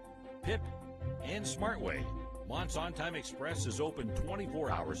 CTAT, PIP, and SmartWay. Mont's On Time Express is open 24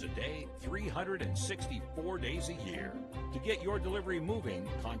 hours a day, 364 days a year. To get your delivery moving,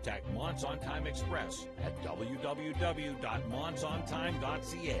 contact Mont's On Time Express at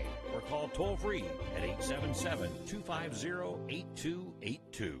www.montsontime.ca or call toll-free at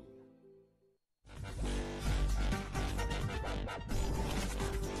 877-250-8282.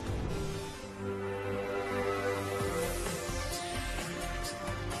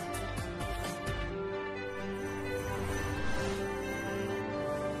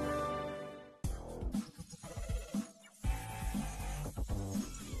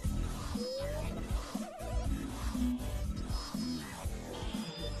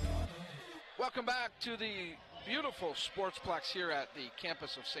 Welcome back to the beautiful Sportsplex here at the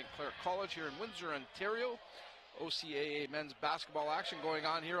campus of St. Clair College here in Windsor, Ontario. OCAA men's basketball action going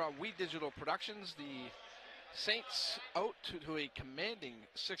on here on We Digital Productions. The Saints out to a commanding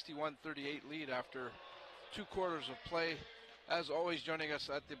 61-38 lead after 2 quarters of play. As always, joining us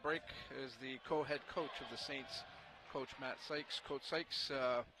at the break is the co-head coach of the Saints, Coach Matt Sykes. Coach Sykes,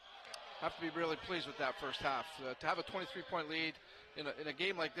 have to be really pleased with that first half. To have a 23-point lead in a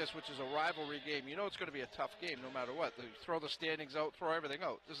game like this, which is a rivalry game, you know it's going to be a tough game no matter what. They throw the standings out, throw everything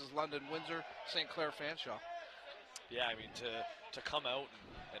out. This is London, Windsor, St. Clair, Fanshawe. Yeah, I mean, to come out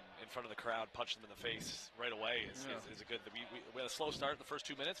and in front of the crowd, punch them in the face right away is a good. We had a slow start in the first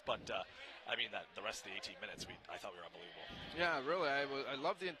 2 minutes, but I mean that the rest of the 18 minutes, I thought we were unbelievable. Yeah, really, I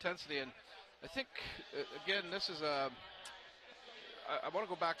love the intensity, and I think again this is a. I want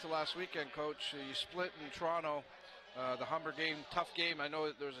to go back to last weekend, Coach. You split in Toronto, the Humber game, tough game. I know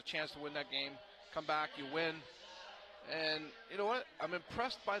that there was a chance to win that game. Come back, you win, and you know what? I'm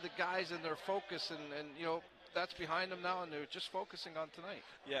impressed by the guys and their focus, and you know. That's behind them now, and they're just focusing on tonight.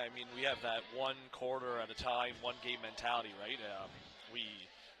 Yeah, I mean, we have that one quarter at a time, one game mentality, right? We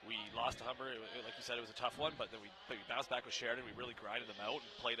lost to Humber. Like you said, it was a tough one, but then we bounced back with Sheridan. We really grinded them out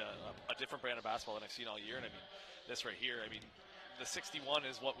and played a different brand of basketball than I've seen all year. And I mean, this right here, I mean, the 61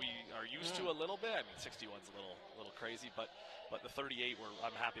 is what we are used to a little bit. I mean, 61's a little crazy, but the 38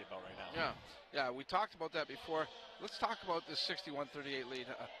 I'm happy about right now. Yeah, we talked about that before. Let's talk about this 61-38 lead.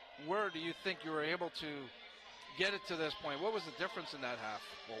 Where do you think you were able to get it to this point? What was the difference in that half?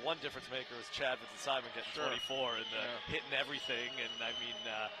 Well, one difference maker was Chad Simon getting 24 and hitting everything, and I mean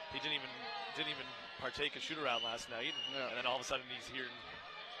he didn't even partake in shoot around last night, and then all of a sudden he's here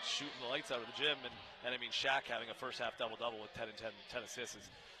shooting the lights out of the gym, and I mean Shaq having a first half double-double with 10 and 10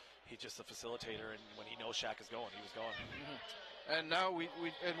 assists he's just a facilitator, and when he knows Shaq is going, he was going. And now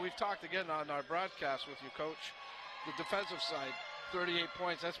we've talked again on our broadcast with you, Coach. The defensive side, 38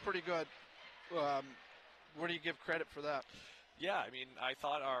 points, that's pretty good. Where do you give credit for that? Yeah, I mean, I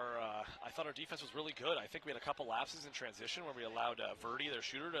thought our defense was really good. I think we had a couple lapses in transition where we allowed Verdi, their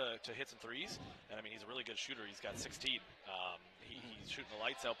shooter, to hit some threes. And I mean, he's a really good shooter. He's got 16. He's shooting the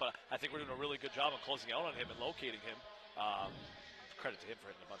lights out. But I think we're doing a really good job of closing out on him and locating him. Credit to him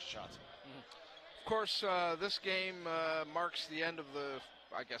for hitting a bunch of shots. Of course, this game marks the end of the,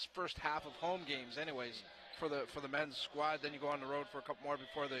 I guess, first half of home games, anyways, for the men's squad. Then you go on the road for a couple more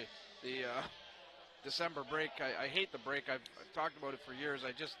before the December break. I hate the break. I've talked about it for years.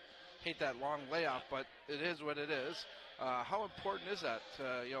 I just hate that long layoff, but it is what it is. How important is that,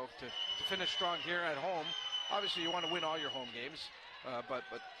 to finish strong here at home? Obviously, you want to win all your home games, but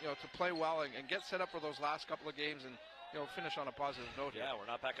to play well and get set up for those last couple of games and finish on a positive note. Yeah, we're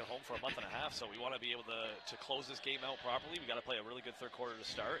not back at home for a month and a half, so we want to be able to close this game out properly. We got to play a really good third quarter to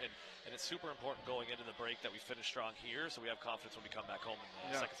start, and it's super important going into the break that we finish strong here, so we have confidence when we come back home in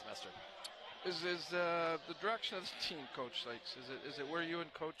the second semester. Is the direction of the team, Coach Sykes? Is it where you and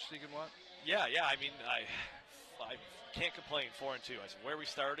Coach Segan want? Yeah. I mean, I can't complain. 4-2. I said where we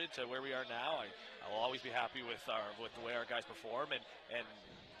started to where we are now. I will always be happy with the way our guys perform, and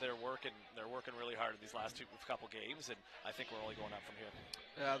they're working really hard in these last couple games, and I think we're only going up from here.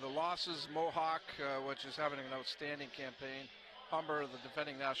 Yeah, the losses, Mohawk, which is having an outstanding campaign, Humber, the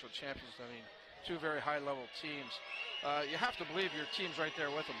defending national champions. I mean, two very high-level teams. You have to believe your team's right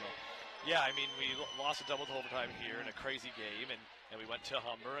there with them, though. Yeah, I mean, we lost a double to overtime here in a crazy game, and we went to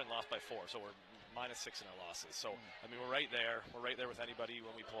Humber and lost by 4. So we're -6 in our losses. So, I mean, we're right there. We're right there with anybody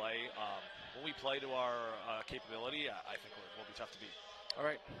when we play. When we play to our capability, I think we'll be tough to beat. All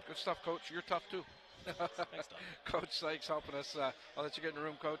right. Good stuff, Coach. You're tough, too. Thanks, Tom. Coach Sykes helping us. I'll let you get in the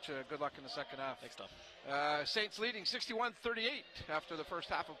room, Coach. Good luck in the second half. Thanks, Tom. Saints leading 61-38 after the first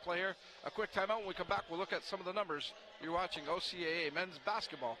half of play here. A quick timeout. When we come back, we'll look at some of the numbers. You're watching OCAA men's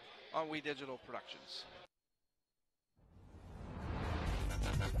basketball on We Digital Productions.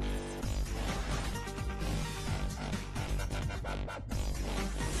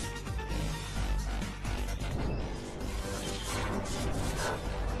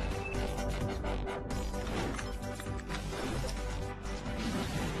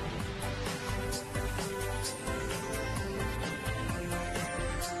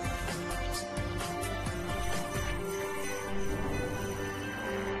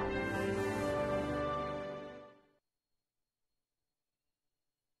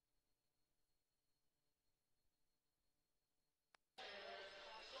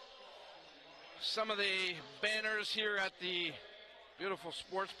 Some of the banners here at the beautiful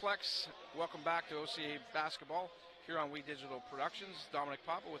Sportsplex. Welcome back to OCA Basketball here on We Digital Productions. Dominic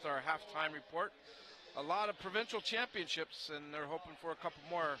Papa with our halftime report. A lot of provincial championships, and they're hoping for a couple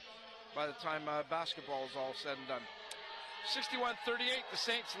more by the time basketball is all said and done. 61-38, the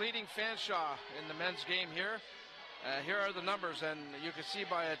Saints leading Fanshawe in the men's game here. Here are the numbers, and you can see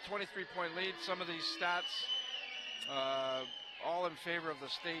by a 23-point lead, some of these stats all in favor of the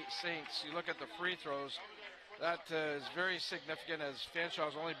Saints. You look at the free throws, that is very significant, as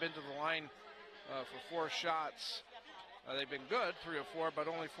Fanshaw's only been to the line for 4 shots. They've been good, 3 of 4, but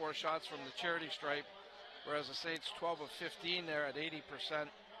only 4 shots from the charity stripe, whereas the Saints 12 of 15 there at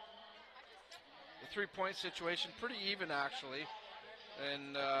 80%. The three-point situation, pretty even actually.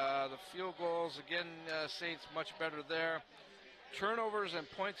 And the field goals, again, Saints much better there. Turnovers and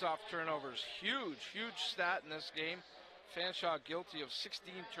points off turnovers, huge stat in this game. Fanshawe guilty of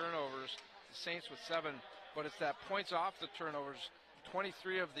 16 turnovers, the Saints with 7, but it's that points off the turnovers.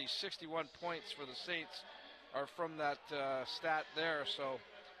 23 of the 61 points for the Saints are from that stat there. So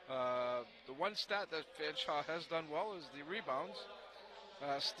the one stat that Fanshawe has done well is the rebounds.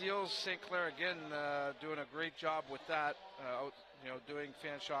 Steals, St. Clair again doing a great job with that, doing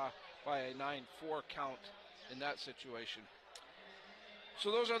Fanshawe by a 9-4 count in that situation. So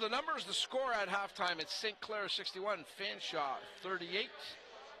those are the numbers. The score at halftime, it's St. Clair 61, Fanshawe 38.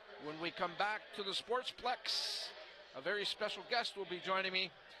 When we come back to the Sportsplex, a very special guest will be joining me.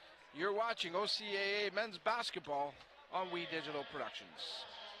 You're watching OCAA men's basketball on We Digital Productions.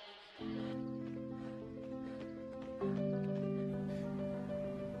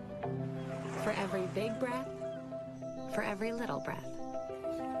 For every big breath, for every little breath,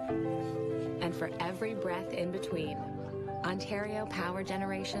 and for every breath in between, Ontario Power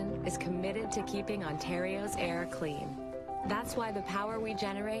Generation is committed to keeping Ontario's air clean. That's why the power we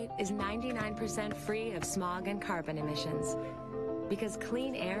generate is 99% free of smog and carbon emissions. Because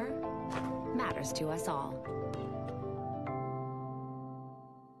clean air matters to us all.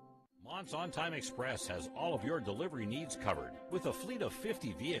 Mont's On Time Express has all of your delivery needs covered with a fleet of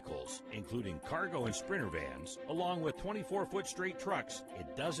 50 vehicles, including cargo and sprinter vans, along with 24-foot straight trucks.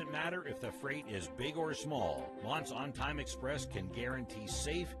 It doesn't matter if the freight is big or small. Mont's On Time Express can guarantee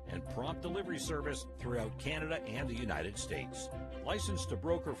safe and prompt delivery service throughout Canada and the United States. Licensed to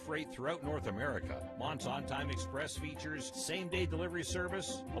broker freight throughout North America, Mont's On Time Express features same-day delivery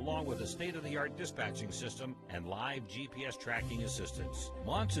service, along with a state-of-the-art dispatching system and live GPS tracking assistance.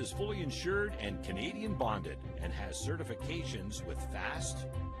 Mont's is fully insured and Canadian bonded and has certifications with FAST,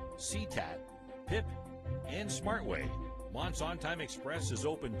 CTAT, PIP, and SmartWay. Mont's On Time Express is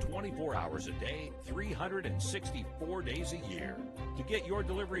open 24 hours a day, 364 days a year. To get your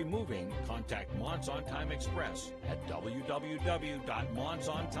delivery moving, contact Mont's On Time Express at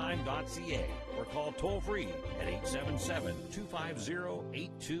www.montsontime.ca or call toll-free at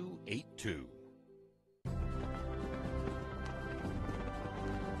 877-250-8282.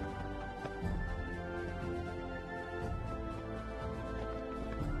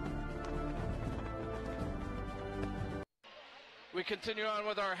 We continue on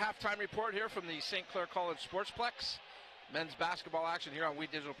with our halftime report here from the St. Clair College Sportsplex. Men's basketball action here on We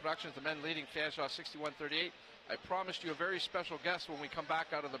Digital Productions. The men leading Fanshawe 61-38. I promised you a very special guest when we come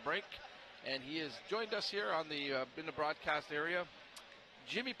back out of the break, and he has joined us here on the in the broadcast area.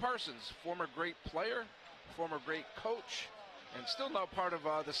 Jimmy Parsons, former great player, former great coach, and still now part of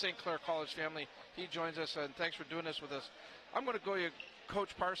the St. Clair College family. He joins us, and thanks for doing this with us. I'm going to go you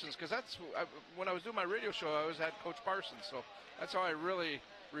Coach Parsons, because that's when I was doing my radio show, I always had Coach Parsons, so that's how I really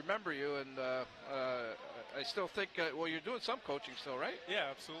remember you, and I still think, well, you're doing some coaching still, right? Yeah,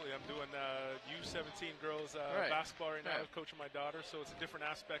 absolutely. I'm doing U17 girls basketball right now, coaching my daughter, so it's a different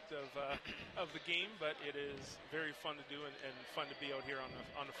aspect of the game, but it is very fun to do and fun to be out here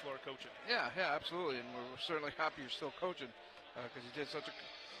on the floor coaching. Yeah, absolutely, and we're certainly happy you're still coaching because you did such a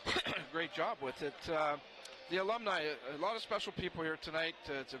great job with it. The alumni, a lot of special people here tonight.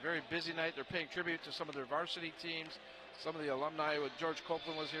 It's a very busy night. They're paying tribute to some of their varsity teams. Some of the alumni, George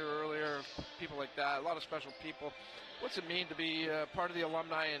Copeland was here earlier, people like that, a lot of special people. What's it mean to be part of the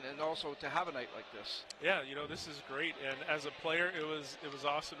alumni and also to have a night like this? Yeah, this is great. And as a player, it was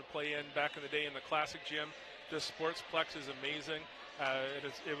awesome to play in back in the day in the Classic Gym. The Sportsplex is amazing.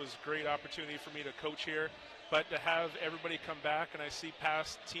 It was a great opportunity for me to coach here. But to have everybody come back, and I see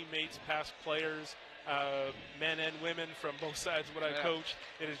past teammates, past players, men and women from both sides of what I coached,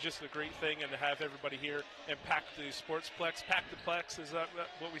 it is just a great thing. And to have everybody here and pack the Sportsplex, pack the plex, is that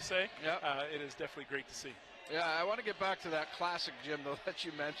what we say? Yeah. It is definitely great to see. Yeah, I want to get back to that Classic Gym, though, that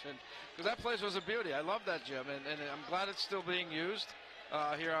you mentioned, because that place was a beauty. I love that gym, and I'm glad it's still being used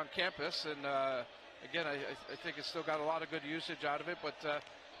here on campus. And, again, I think it's still got a lot of good usage out of it, but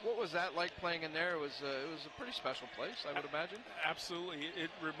what was that like playing in there? It was a pretty special place, I would imagine. Absolutely.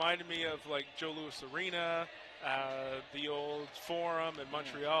 It reminded me of like Joe Louis Arena, the old Forum in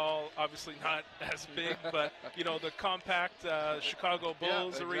Montreal. Obviously not as big, but the compact Chicago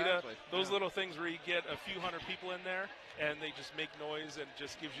Bulls Arena. Those little things where you get a few hundred people in there, and they just make noise and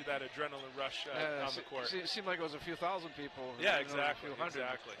just gives you that adrenaline rush on the court. It seemed like it was a few thousand people. Yeah, exactly.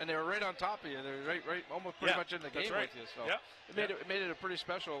 And they were right on top of you. They were right, almost pretty much in the game with you. So it made it a pretty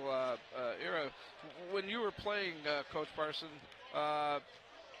special era. When you were playing, Coach Parson,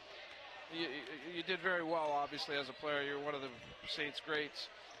 you did very well, obviously, as a player. You're one of the Saints greats.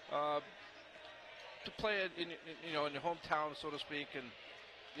 To play it in your hometown, so to speak, and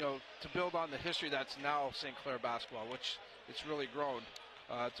to build on the history that's now St. Clair basketball, which it's really grown,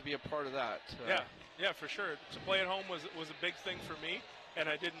 to be a part of that. Yeah, for sure. To play at home was a big thing for me, and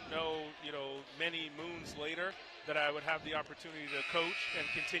I didn't know, many moons later that I would have the opportunity to coach and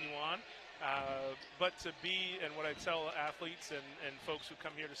continue on. But to be, and what I tell athletes and folks who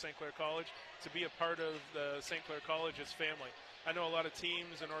come here to St. Clair College, to be a part of the St. Clair College is family. I know a lot of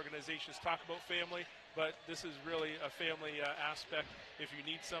teams and organizations talk about family, but this is really a family aspect. If you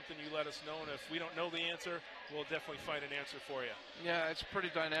need something, you let us know, and if we don't know the answer, we'll definitely find an answer for you. Yeah, it's a pretty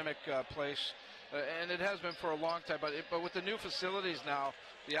dynamic place, and it has been for a long time, but with the new facilities now,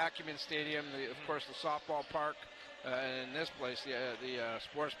 the Acumen Stadium, of course the softball park, and in this place, the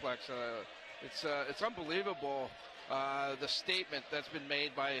Sportsplex, it's unbelievable the statement that's been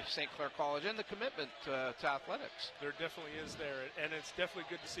made by St. Clair College and the commitment to athletics. There definitely is there, and it's definitely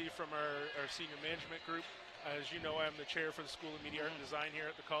good to see from our senior management group. As you know, I'm the chair for the School of Media Art and Design here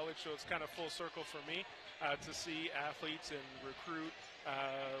at the college, so it's kind of full circle for me to see athletes and recruit,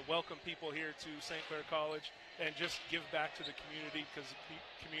 welcome people here to St. Clair College, and just give back to the community, because the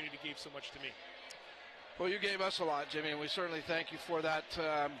community gave so much to me. Well, you gave us a lot, Jimmy, and we certainly thank you for that.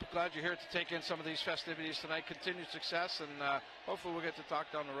 I'm glad you're here to take in some of these festivities tonight. Continued success, and hopefully we'll get to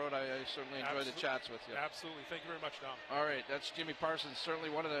talk down the road. I certainly enjoy the chats with you. Absolutely. Thank you very much, Dom. All right, that's Jimmy Parsons,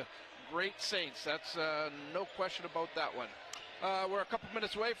 certainly one of the great Saints. That's no question about that one. We're a couple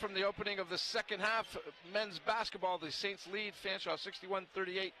minutes away from the opening of the second half. Men's basketball, the Saints lead, Fanshawe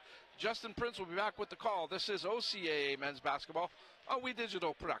 61-38. Justin Prince will be back with the call. This is OCAA Men's Basketball on We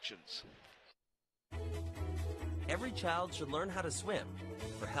Digital Productions. Every child should learn how to swim,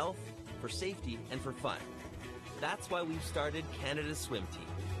 for health, for safety, and for fun. That's why we've started Canada's Swim Team.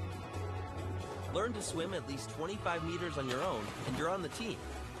 Learn to swim at least 25 meters on your own, and you're on the team.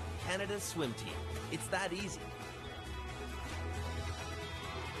 Canada's Swim Team. It's that easy.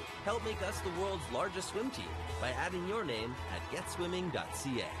 Help make us the world's largest swim team by adding your name at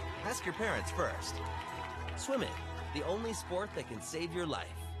getswimming.ca. Ask your parents first. Swimming, the only sport that can save your life.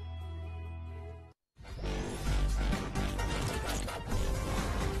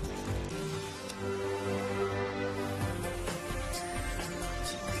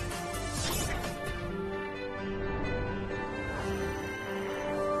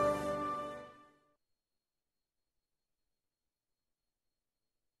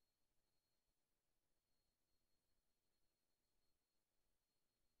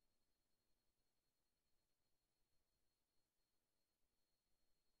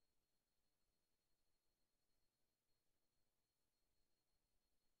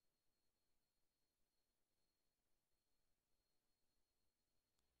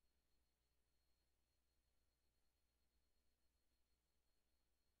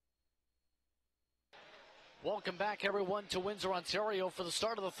 Welcome back, everyone, to Windsor, Ontario for the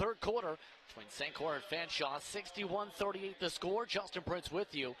start of the third quarter between St. Clair and Fanshawe. 61-38 the score. Justin Prince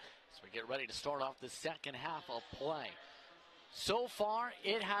with you as we get ready to start off the second half of play. So far,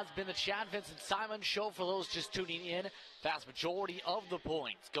 it has been the Chad Vincent Simon show for those just tuning in. Vast majority of the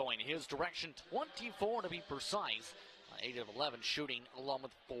points going his direction, 24 to be precise. 8 of 11 shooting along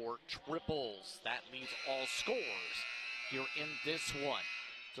with 4 triples. That leads all scores here in this one.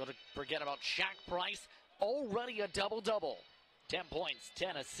 So to forget about Shaq Price, already a double-double. 10 points,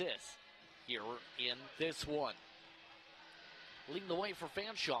 10 assists here in this one. Leading the way for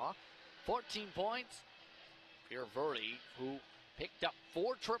Fanshawe, 14 points. Pierre Verdi, who picked up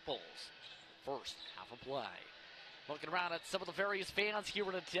 4 triples first half of play. Looking around at some of the various fans here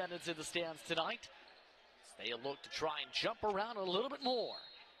in attendance in the stands tonight, as they look to try and jump around a little bit more.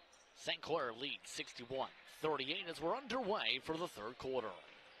 St. Clair leads 61-38 as we're underway for the third quarter.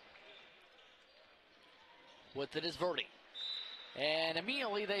 With it is Verdi. And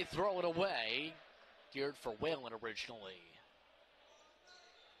immediately they throw it away. Geared for Whalen originally.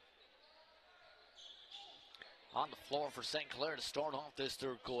 On the floor for St. Clair to start off this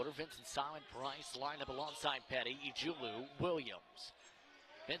third quarter. Vincent Simon Price lined up alongside Petty, Ijulu, Williams.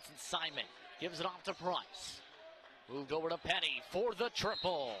 Vincent Simon gives it off to Price. Moved over to Petty for the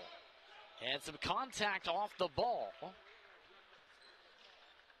triple. And some contact off the ball.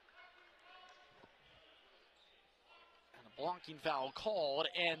 Blocking foul called,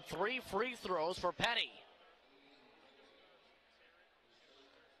 and 3 free throws for Petty.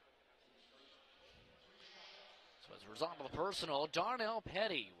 So as a result of the personal, Darnell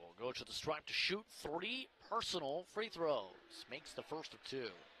Petty will go to the stripe to shoot 3 personal free throws. Makes the first of 2. In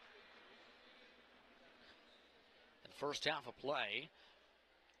the first half of play,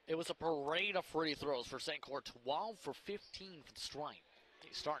 it was a parade of free throws for St. Clair, 12 for 15 for the stripe.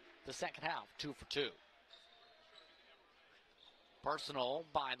 They start the second half 2 for 2. Personal,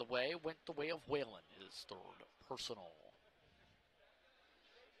 by the way, went the way of Whalen, his third personal.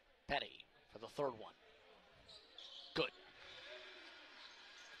 Petty for the third one. Good.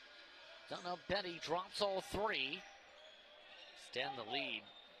 Darnell Petty drops all 3. Extend the lead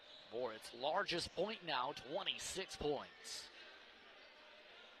for its largest point now, 26 points.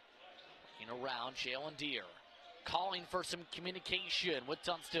 Looking around, Jalen Deere calling for some communication with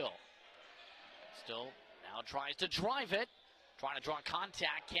Tunstall. Still now tries to drive it. Trying to draw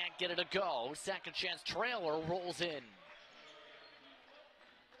contact, can't get it to go. Second chance trailer rolls in.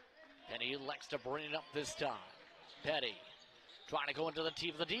 Petty elects to bring it up this time. Petty trying to go into the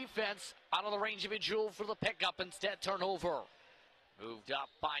teeth of the defense. Out of the range of Ijul for the pickup, instead turnover. Moved up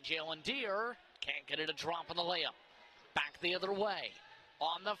by Jalen Deere. Can't get it to drop on the layup. Back the other way.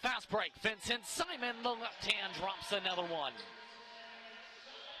 On the fast break, Vincent Simon, the left hand drops another one.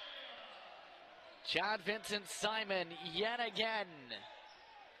 Chad Vincent Simon yet again.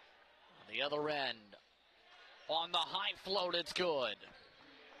 On the other end, on the high float, it's good.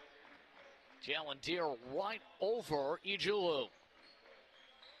 Jalen Deere right over Ijulu.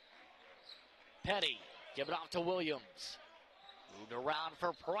 Petty, give it off to Williams. Moved around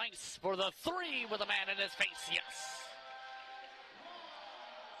for Price for the 3 with a man in his face, yes.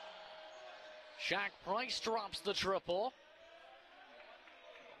 Shaq Price drops the triple.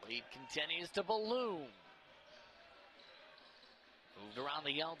 Lead continues to balloon. Moved around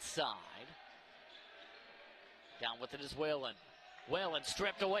the outside. Down with it is Whalen. Whalen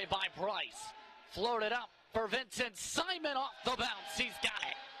stripped away by Price. Floated up for Vincent Simon off the bounce. He's got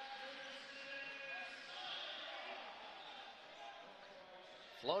it.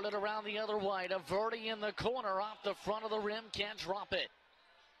 Floated around the other way to Verdi in the corner off the front of the rim. Can't drop it.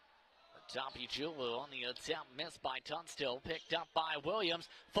 Toppy Julu on the attempt, missed by Tunstall, picked up by Williams.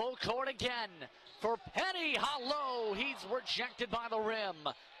 Full court again for Petty. Hello, he's rejected by the rim.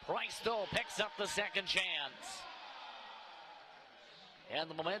 Price though picks up the second chance. And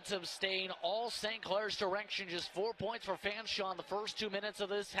the momentum staying all St. Clair's direction. Just 4 points for Fanshawe in the first 2 minutes of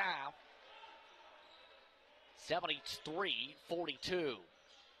this half. 73-42.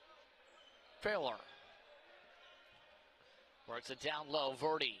 Failure. Works it down low,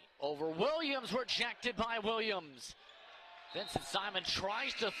 Verdi over Williams, rejected by Williams. Vincent Simon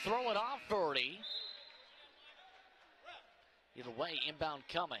tries to throw it off Verdi. Either way, inbound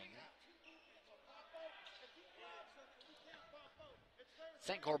coming.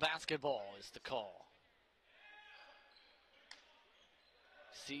 St. Clair basketball is the call.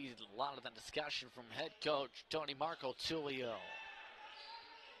 See a lot of the discussion from head coach Tony Marco Tullio.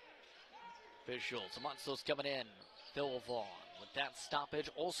 Officials, amongst those coming in, Phil Vaughn. With that stoppage,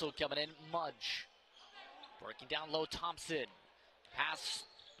 also coming in, Mudge. Working down low, Thompson. Pass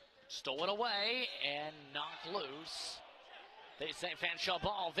Stolen away and knocked loose. They say Fanshawe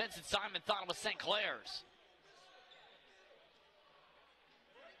ball. Vincent Simon thought it was St. Clair's.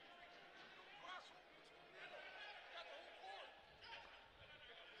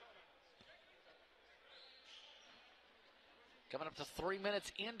 Coming up to 3 minutes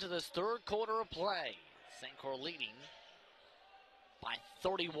into this third quarter of play. St. Clair leading by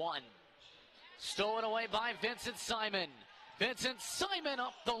 31. Stolen away by Vincent Simon. Vincent Simon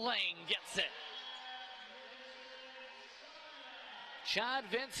up the lane gets it. Chad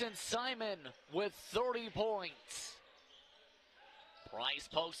Vincent Simon with 30 points. Price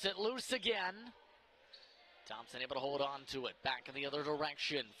posts it loose again. Thompson able to hold on to it. Back in the other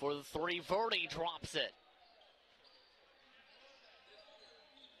direction for the three. Verdi drops it.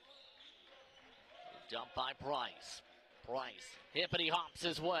 Dumped by Price. Price hippity hops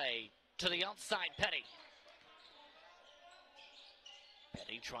his way to the outside. Petty.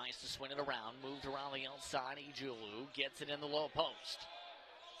 Petty tries to swing it around, moved around the outside. Ejulu gets it in the low post.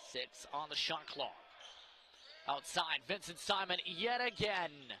 6 on the shot clock. Outside, Vincent Simon yet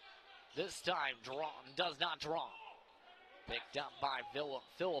again. This time, does not draw. Picked up by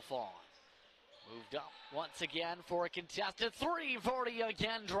Philippon. Moved up once again for a contested three. Verdi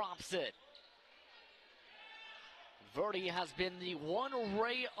again drops it. Verdi has been the one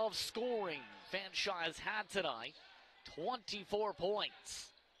ray of scoring Fanshawe has had tonight. 24 points.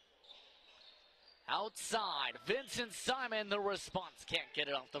 Outside, Vincent Simon, the response can't get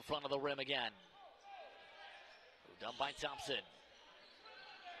it off the front of the rim again. Moved up by Thompson.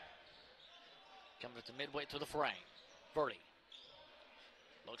 Coming up to midway through the frame. Verdi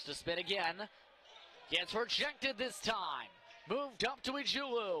looks to spin again. Gets rejected this time. Moved up to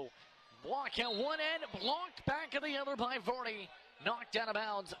Ejulu. Block at one end, blocked back at the other by Verdi. Knocked out of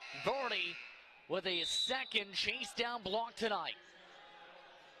bounds. Verdi with a second chase down block tonight.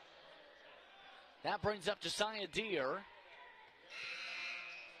 That brings up Josiah Deere.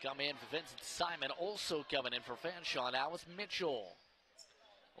 Coming in for Vincent Simon. Also coming in for Fanshawe now is Mitchell.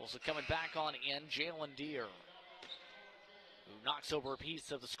 Also coming back on in, Jalen Deere, who knocks over a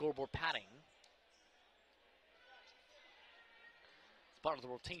piece of the scoreboard padding. It's part of the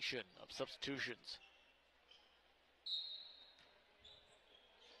rotation of substitutions.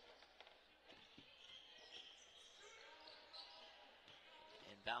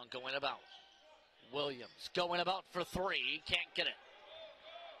 Inbound going about. Williams going about for three. Can't get it.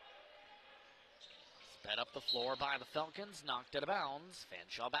 Sped up the floor by the Falcons. Knocked out of bounds.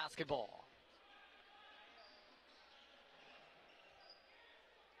 Fanshawe basketball.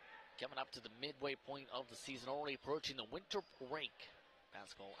 Coming up to the midway point of the season. Already approaching the winter break.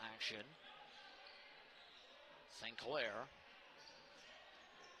 Basketball action. St. Clair.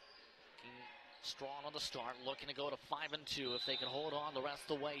 Strong on the start, looking to go to 5-2 if they can hold on the rest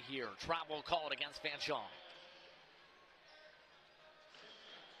of the way here. Travel called against Fanshawe.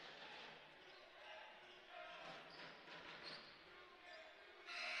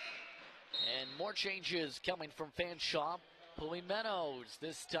 And more changes coming from Fanshawe. Pui Meadows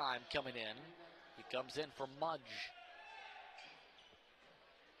this time coming in. He comes in for Mudge.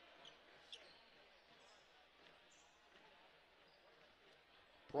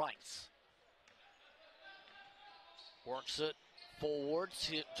 Bryce. Works it forward,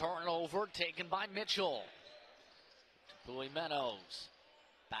 turnover taken by Mitchell. To Pui Meadows.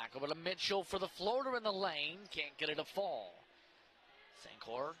 Back over to Mitchell for the floater in the lane. Can't get it to fall. St.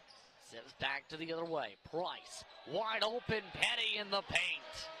 Clair zips back to the other way. Price, wide open, Petty in the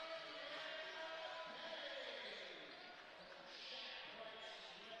paint.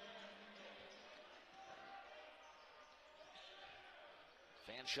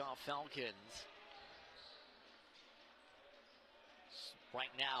 Fanshawe Falcons. Right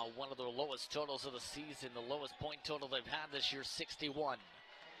now, one of their lowest totals of the season. The lowest point total they've had this year, 61.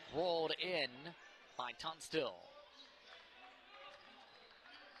 Rolled in by Tunstill.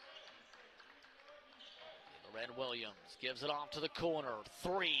 Red Williams gives it off to the corner.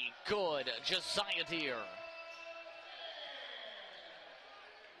 Three, good. Josiah Deere.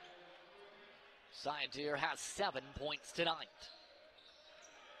 Josiah Deere has 7 points tonight.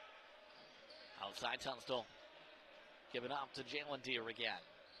 Outside Tunstill. Give it off to Jalen Deere again.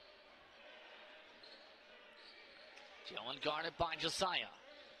 Jalen guarded by Josiah.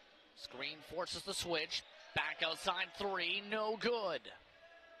 Screen forces the switch. Back outside three, no good.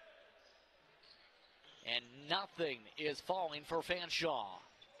 And nothing is falling for Fanshawe.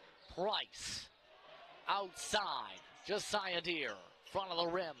 Price. Outside. Josiah Deere. Front of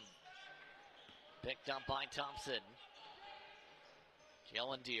the rim. Picked up by Thompson.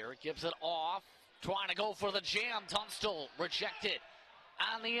 Jalen Deere gives it off. Trying to go for the jam. Tunstall rejected.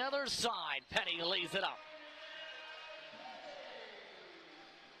 On the other side, Petty lays it up.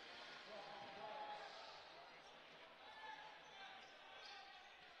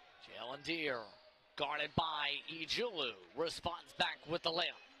 Jalen Deere, guarded by Ijulu, responds back with the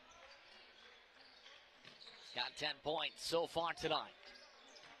layup. Got 10 points so far tonight.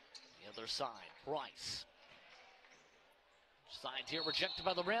 The other side, Price. Side here rejected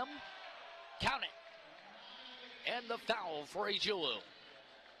by the rim. Count it. And the foul for Ijulu.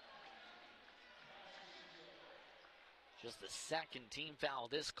 Just the second team foul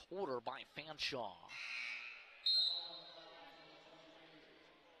this quarter by Fanshawe.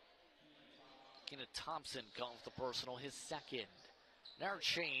 Keenan Thompson calls the personal, his second. Now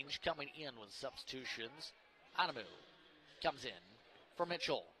change coming in with substitutions. Adamu comes in for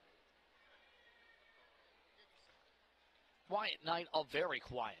Mitchell. Quiet night, a very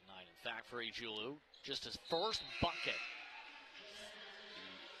quiet night, in fact, for Ijulu. Just his first bucket.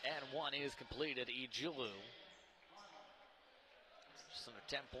 And one is completed. Ijulu just under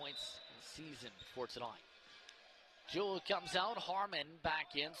 10 points in the season before tonight. Ijulu comes out. Harmon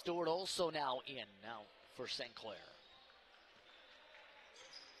back in. Stewart also now in. Now for St. Clair.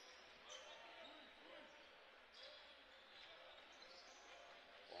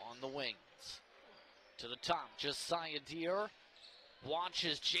 On the wings. To the top, Josiah Deere.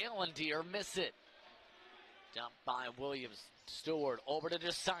 Watches Jalen Deere miss it. Dumped by Williams. Stewart over to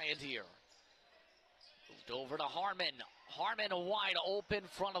Josiah Deere. Moved over to Harmon. Harmon wide open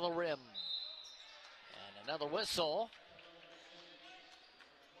front of the rim. And another whistle.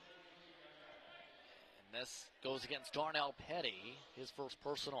 And this goes against Darnell Petty. His first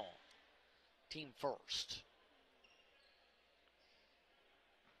personal. Team first.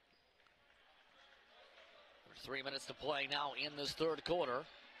 There's 3 minutes to play now in this third quarter.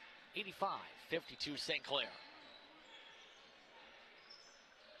 85-52 St. Clair.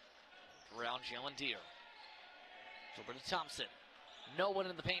 Around Jalen Deere. Over to Thompson. No one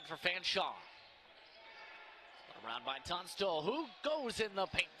in the paint for Fanshawe. Around by Tunstall, who goes in the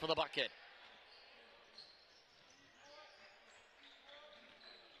paint for the bucket.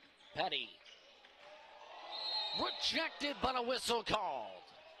 Petty. Rejected, but a whistle called.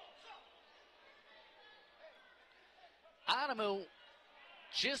 Adamu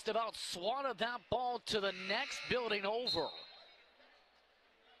just about swatted that ball to the next building over.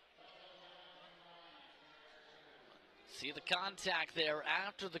 See the contact there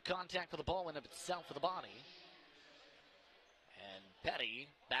after the contact with the ball went up itself for the body. And Petty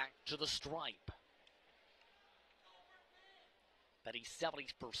back to the stripe. Petty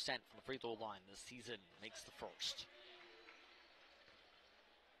 70% from the free throw line this season, makes the first.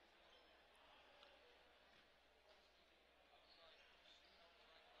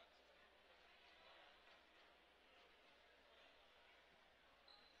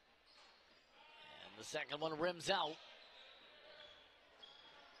 And the second one rims out.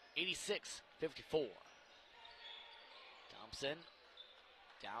 86-54. Thompson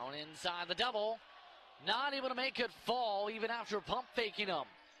down inside the double. Not able to make it fall even after pump faking him.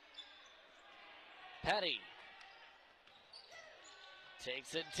 Petty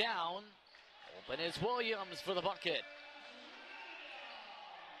takes it down. Open is Williams for the bucket.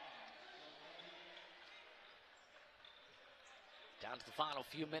 Down to the final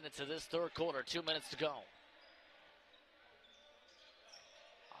few minutes of this third quarter. 2 minutes to go.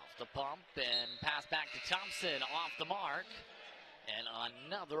 The pump and pass back to Thompson off the mark. And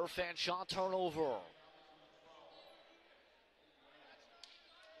another Fanshawe turnover.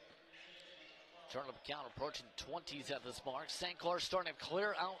 Turnover count approaching 20s at this mark. St. Clair starting to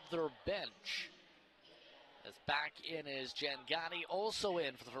clear out their bench. As back in is Jangani. Also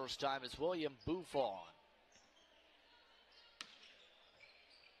in for the first time is William Buffon.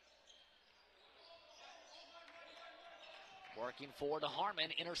 Working forward to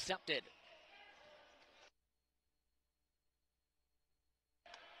Harmon, intercepted.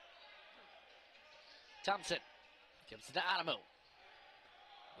 Thompson gives it to Adamu.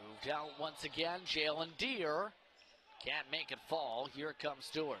 Moved out once again, Jalen Deere. Can't make it fall. Here comes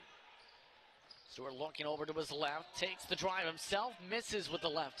Stewart. Stewart looking over to his left, takes the drive himself, misses with the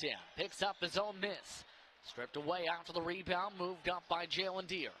left hand. Picks up his own miss. Stripped away after the rebound, moved up by Jalen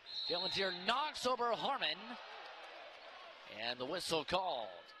Deere. Jalen Deere knocks over Harmon. And the whistle called.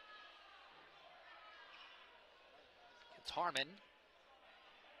 It's Harmon.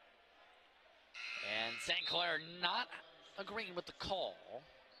 And St. Clair not agreeing with the call.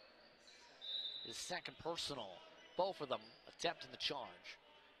 His second personal. Both of them attempting the charge.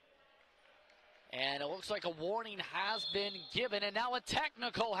 And it looks like a warning has been given. And now a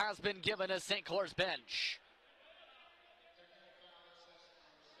technical has been given to St. Clair's bench.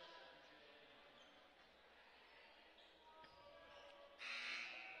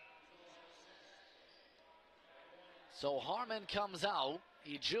 So Harmon comes out,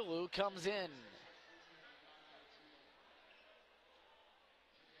 Ijulu comes in.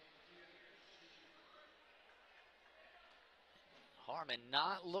 Harmon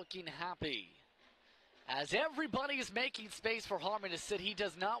not looking happy. As everybody is making space for Harmon to sit, he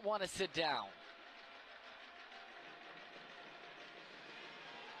does not want to sit down.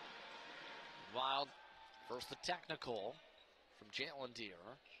 Wild, first the technical from Jalen Deere.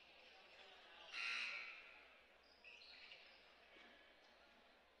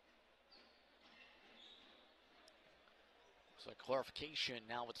 So clarification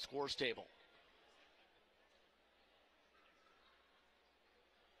now with the scores table.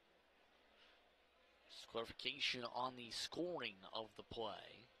 Clarification on the scoring of the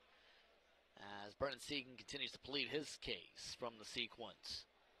play as Brennan Segan continues to plead his case from the sequence.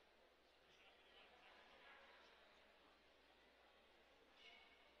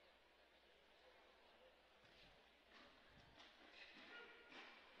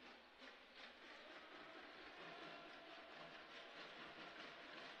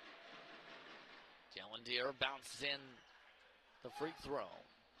 Jalen Deere bounces in the free throw.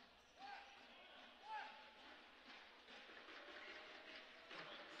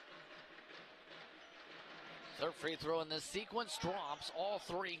 Third free throw in this sequence drops, all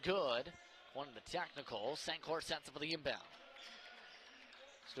three good. One of the technical. St. Clair sets up for the inbound.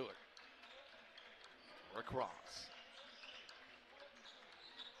 Stewart. Across.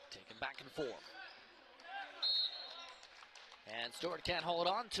 Taken back and forth. And Stewart can't hold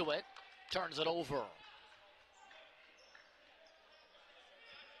on to it. Turns it over.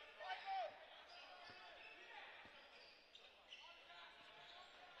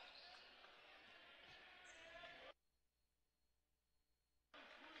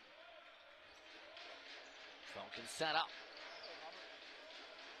 Falcons set up.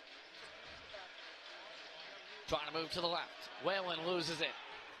 Trying to move to the left. Whalen loses it.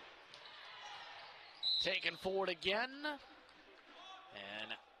 Taken forward again.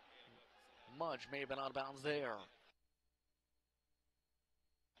 And Mudge may have been out of bounds there.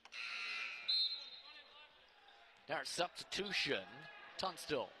 There's substitution.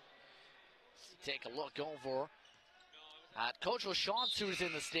 Tunstall. Take a look over at Coach LaChance, who's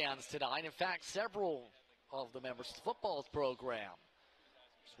in the stands tonight. In fact, several of the members of the football program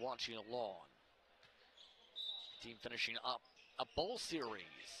just watching along. Team finishing up a bowl series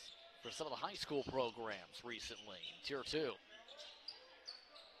for some of the high school programs recently in Tier 2.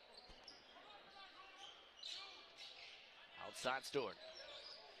 Outside Stewart.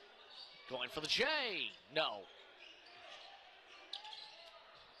 Going for the J. No.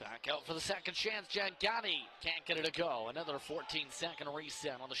 Back out for the second chance. Giancotti can't get it to go. Another 14-second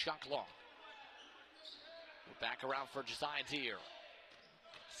reset on the shot clock. We're back around for Josiah Deere.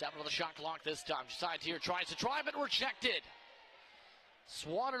 7 on the shot clock this time. Josiah Deere tries to drive it, rejected.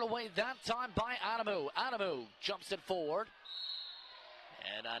 Swatted away that time by Adamu. Adamu jumps it forward.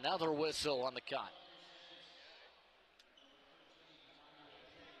 And another whistle on the cut.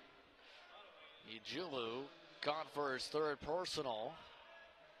 Ijulu gone for his third personal.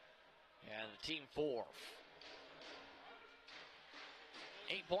 And the team fourth.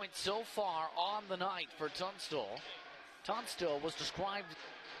 8 points so far on the night for Tunstall. Tunstall was described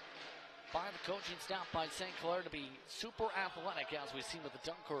by the coaching staff by St. Clair to be super athletic, as we've seen with the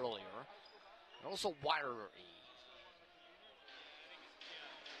dunk earlier, and also wiry.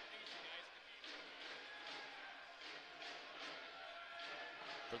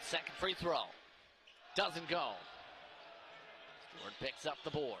 For the second free throw. Doesn't go. Stewart picks up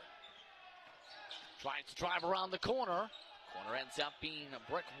the board. Tries to drive around the corner. Corner ends up being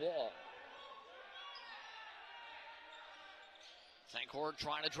a brick wall. St. Clair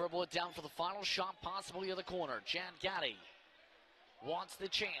trying to dribble it down for the final shot, possibly of the corner. Giancotti wants the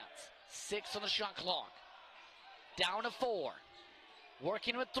chance. 6 on the shot clock. Down to 4.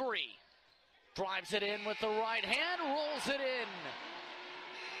 Working with 3. Drives it in with the right hand, rolls it in.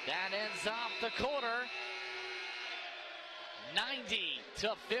 That ends off the quarter.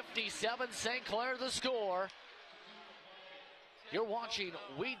 90-57, St. Clair the score. You're watching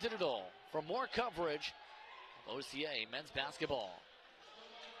We Digital for more coverage of OCAA men's basketball.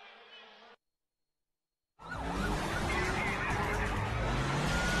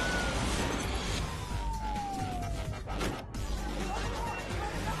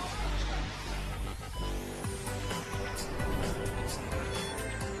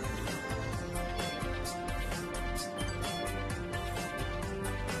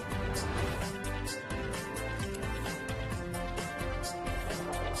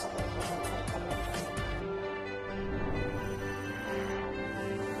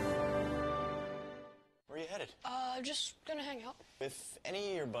 just gonna hang out. If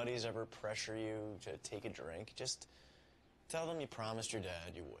any of your buddies ever pressure you to take a drink, just tell them you promised your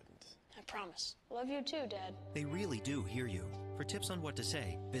dad you wouldn't. I promise. Love you too, Dad. They really do hear you. For tips on what to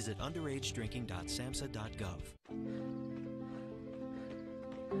say, visit underagedrinking.samhsa.gov.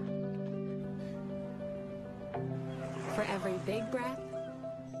 For every big breath,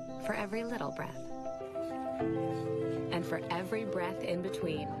 for every little breath, and for every breath in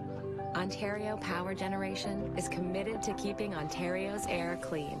between, Ontario Power Generation is committed to keeping Ontario's air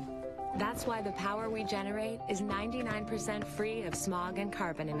clean. That's why the power we generate is 99% free of smog and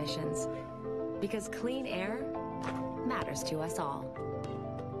carbon emissions. Because clean air matters to us all.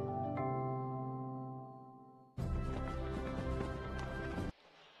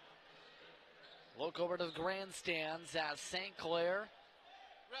 Look over to the grandstands as St. Clair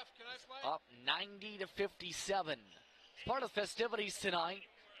up 90-57. As part of the festivities tonight,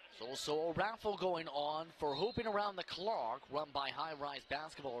 there's also a raffle going on for Hooping Around the Clock, run by High Rise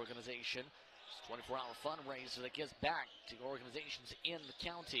Basketball Organization. It's a 24-hour fundraiser that gives back to organizations in the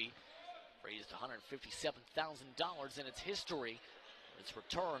county. Raised $157,000 in its history. Its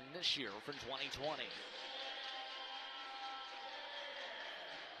return this year for 2020.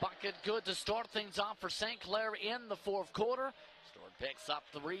 Bucket good to start things off for St. Clair in the fourth quarter. Stewart picks up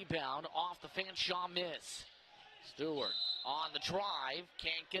the rebound off the Fanshawe miss. Stewart on the drive,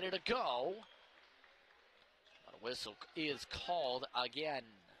 can't get it to go. But a whistle is called again.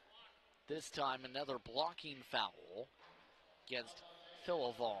 This time another blocking foul against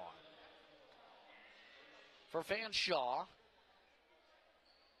Philivon. For Fanshawe,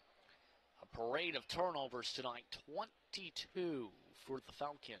 a parade of turnovers tonight, 22 for the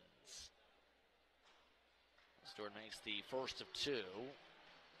Falcons. Stewart makes the first of two.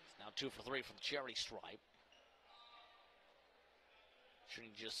 It's now 2 for 3 from the charity stripe.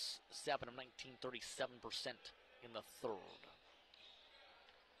 Shooting just 7 of 19, 37% in the third.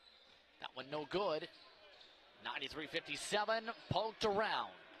 That one no good. 93-57, poked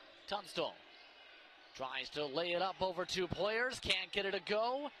around. Tunstall tries to lay it up over two players, can't get it to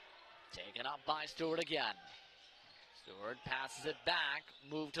go. Taken up by Stewart again. Stewart passes it back,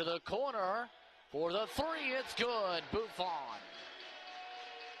 move to the corner. For the three, it's good. Buffon.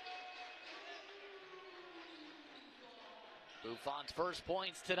 Buffon's first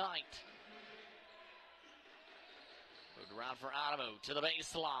points tonight. Moved around for Adamu to the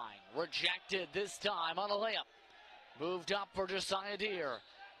baseline. Rejected this time on a layup. Moved up for Josiah Deere.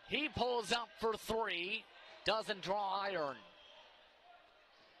 He pulls up for three. Doesn't draw iron.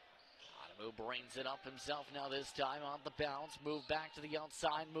 Adamu brings it up himself now this time on the bounce. Move back to the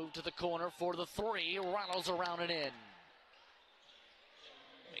outside. Move to the corner for the three. Rattles around and in.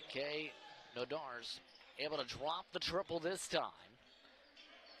 McKay Nodars able to drop the triple this time.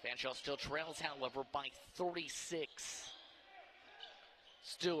 Fanshawe still trails, however, by 36.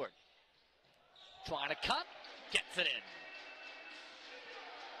 Stewart trying to cut, gets it in.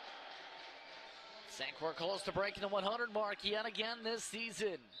 St. Clair close to breaking the 100 mark yet again this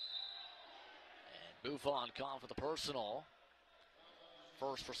season. And Buffon called for the personal.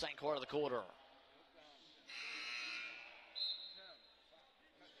 First for St. Clair of the quarter.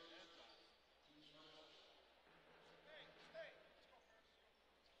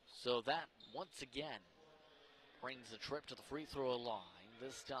 So that, once again, brings the trip to the free throw line.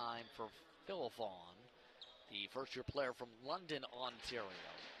 This time for Philivon, the first-year player from London, Ontario.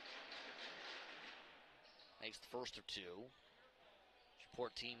 Makes the first of two.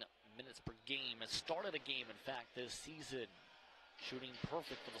 14 minutes per game. Has started a game, in fact, this season. Shooting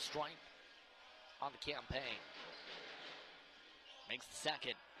perfect for the stripe on the campaign. Makes the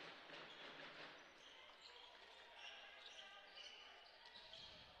second.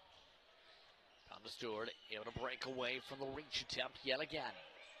 Pound to Stewart, able to break away from the reach attempt yet again.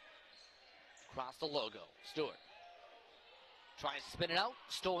 Across the logo. Stewart tries to spin it out,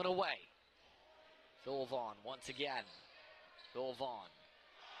 stolen away. Philivon once again. Philivon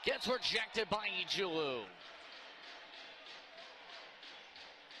gets rejected by Ijulu.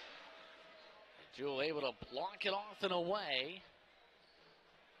 Ijulu able to block it off and away.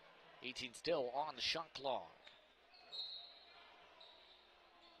 18 still on the shot clock.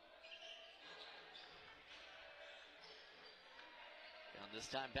 And this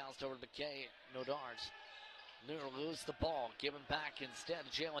time bounced over to McKay. No darts. Nearly lose the ball. Given back instead.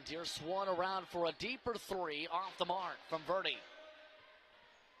 Jalen Deere swung around for a deeper three. Off the mark from Verdi.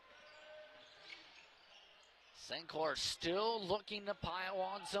 St. Clair still looking to pile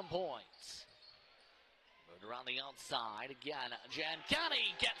on some points. Moved around the outside. Again,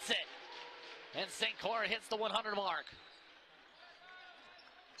 Giancani gets it. And St. Clair hits the 100 mark.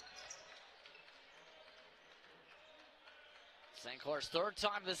 St. Clair's third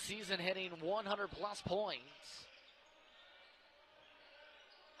time this season hitting 100-plus points.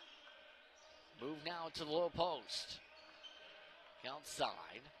 Move now to the low post.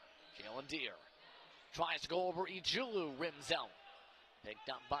 Outside, Jalen Deere tries to go over Ijulu, rims out. Picked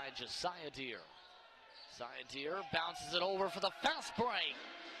up by Josiah Deere. Josiah Deere bounces it over for the fast break.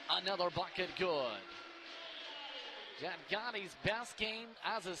 Another bucket good. Giangatti's best game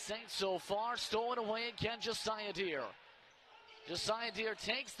as a Saint so far, stolen away again, Josiah Deere. Josiah Deere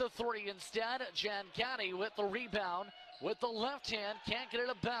takes the three instead. Giangatti with the rebound with the left hand, can't get it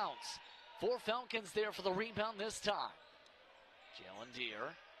a bounce. 4 Falcons there for the rebound this time. Jalen Deere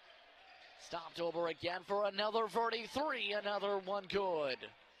stopped over again for another Verdi three, another one good.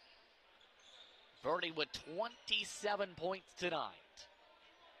 Verdi with 27 points tonight.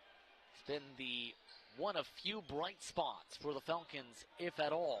 It's been the one of few bright spots for the Falcons, if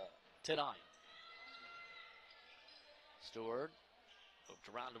at all, tonight. Stewart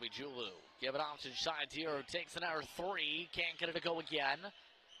moved around to Ijulu. Give it off to Josiah Deere, who takes another three. Can't get it to go again.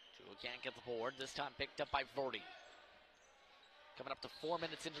 Julu can't get the board. This time picked up by Verdi. Coming up to 4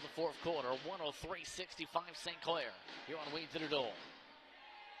 minutes into the fourth quarter. 103-65 St. Clair. Here on Wade Digital.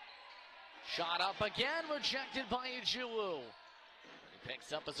 Shot up again. Rejected by Ijulu. He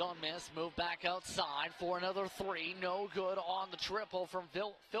picks up his own miss. Move back outside for another three. No good on the triple from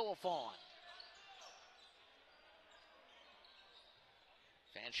Philippon.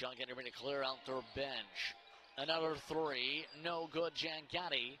 Fanshawe getting ready to clear out their bench. Another three. No good.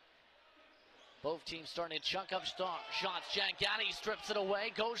 Giangatti. Both teams starting to chuck up shots. Giangatti strips it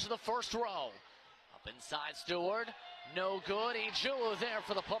away, goes to the first row. Up inside Stewart, no good. Ijulu there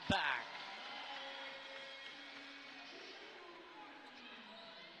for the putback.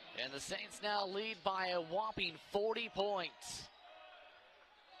 And the Saints now lead by a whopping 40 points.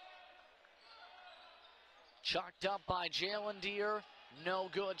 Chucked up by Jalen Deere, no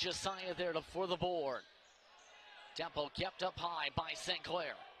good. Josiah there for the board. Tempo kept up high by St.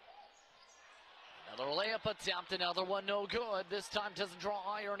 Clair. Another layup attempt, another one no good. This time doesn't draw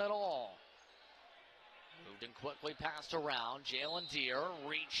iron at all. Moved in quickly, passed around. Jalen Deere,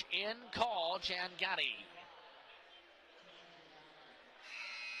 reach in, call, Giangatti.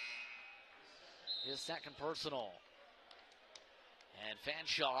 His second personal. And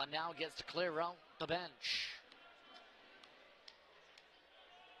Fanshawe now gets to clear out the bench.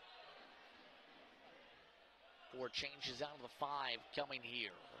 Four changes out of the 5 coming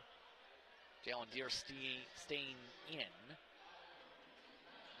here. Jalen Deere staying in.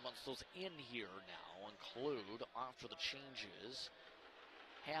 Amongst those in here now include, after the changes,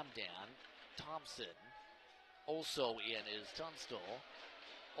 Hamdan, Thompson. Also in is Tunstall.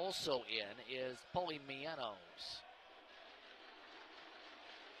 Also in is Polimianos.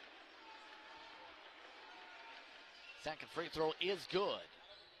 Second free throw is good.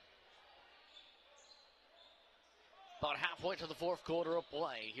 About halfway to the fourth quarter of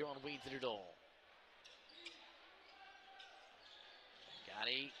play here on Weeds Digital.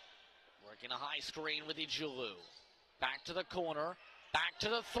 Gotti working a high screen with Ijulu. Back to the corner, back to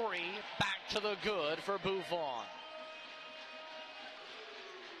the three, back to the good for Buffon.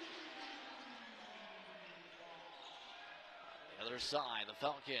 On the other side, the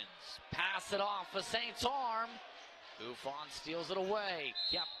Falcons pass it off a Saints arm. Buffon steals it away.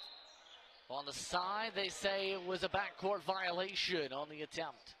 Kept on the side. They say it was a backcourt violation on the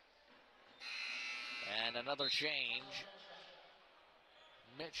attempt. And another change.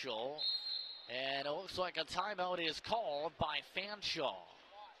 Mitchell. And it looks like a timeout is called by Fanshawe.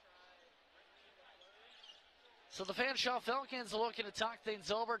 So the Fanshawe Falcons are looking to talk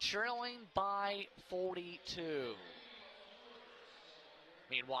things over, trailing by 42.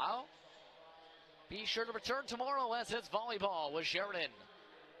 Meanwhile, be sure to return tomorrow as it's volleyball with Sheridan.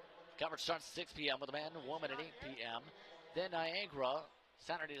 Coverage starts at 6 p.m. with the men, women at 8 p.m. Then Niagara,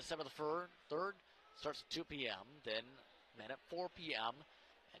 Saturday, December the 3rd, starts at 2 p.m. Then men at 4 p.m.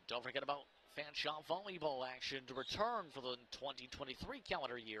 And don't forget about Fanshawe volleyball action to return for the 2023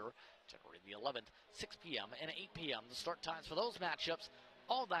 calendar year, January the 11th, 6 p.m. and 8 p.m. The start times for those matchups.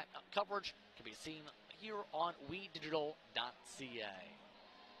 All that coverage can be seen here on WeDigital.ca.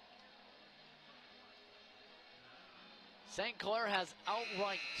 St. Clair has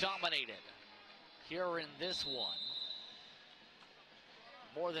outright dominated here in this one.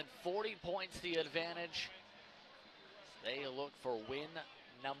 More than 40 points the advantage. They look for win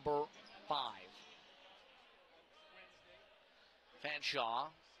number 5. Fanshawe,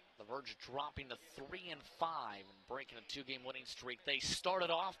 the verge of dropping to 3-5 and breaking a 2-game winning streak. They started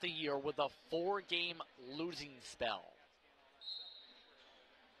off the year with a 4-game losing spell.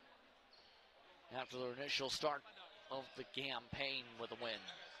 After their initial start of the campaign with a win.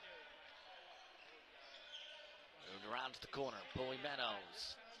 Moved around to the corner. Bowie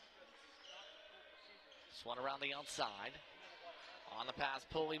Meadows. This one around the outside. On the pass,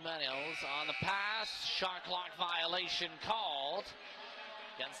 Pulley Meadows. On the pass, shot clock violation called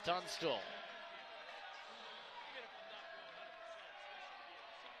against Tunstall.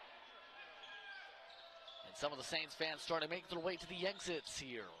 And some of the Saints fans starting to make their way to the exits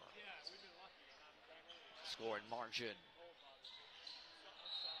here. Scoring margin.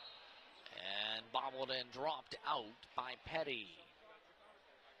 And bobbled and dropped out by Petty.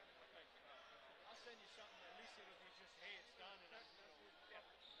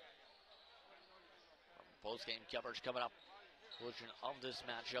 Post-game coverage coming up. Portion of this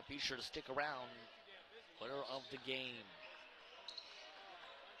matchup. Be sure to stick around. Winner of the game.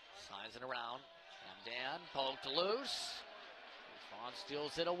 Sizing around. And Dan poked loose. Buffon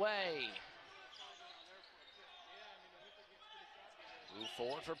steals it away. Move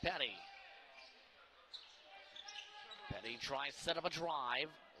forward for Petty. Petty tries to set up a drive.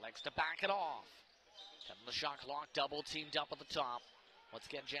 Likes to back it off. Cutting the shot clock. Double teamed up at the top. Once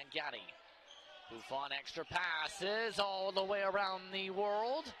again, Jangatti. Buffon extra passes all the way around the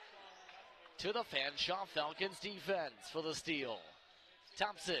world to the Fanshawe Falcons defense for the steal.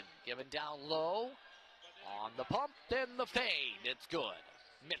 Thompson given down low on the pump, then the fade. It's good.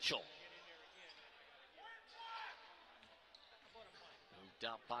 Mitchell.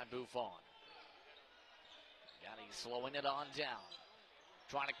 Moved up by Buffon. Gotti slowing it on down.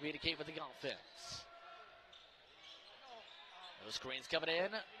 Trying to communicate with the offense. Those screens coming in.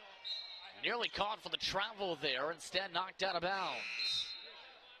 Nearly caught for the travel there, instead knocked out of bounds.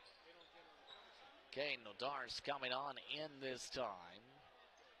 Okay, Nodar's coming on in this time.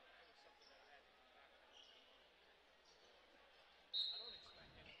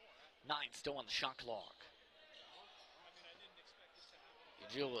 Nine still on the shot clock.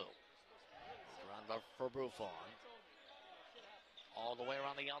 Ujulu. Around for Buffon. All the way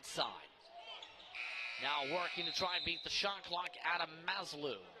around the outside. Now working to try and beat the shot clock. Adam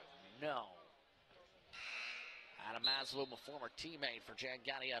Maslow. No. Adam Maslow, a former teammate for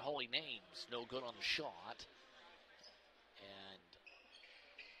Jangatti at Holy Names. No good on the shot. And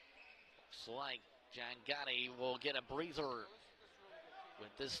looks like Jangatti will get a breather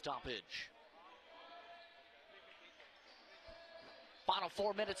with this stoppage. Final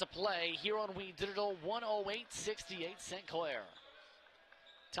 4 minutes of play here on We Digital. 108-68 St. Clair.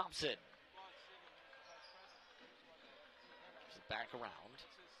 Thompson. Back around.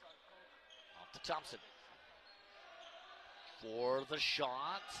 Off to Thompson. For the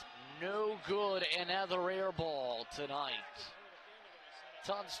shot. No good. Another air ball tonight.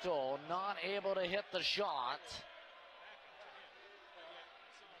 Tunstall not able to hit the shot.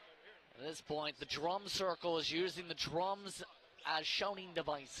 At this point, the drum circle is using the drums as shouting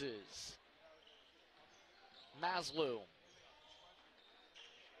devices. Maslow.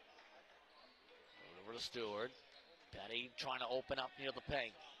 Over to Stewart. Petty trying to open up near the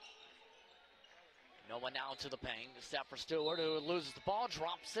paint. No one now to the paint, except for Stewart, who loses the ball,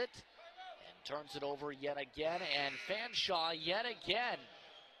 drops it, and turns it over yet again. And Fanshawe yet again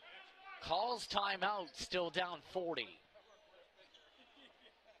calls timeout, still down 40.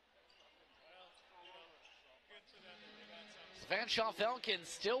 The Fanshawe Falcons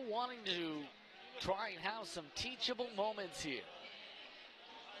still wanting to try and have some teachable moments here.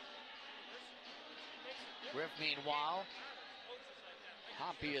 Griff, meanwhile,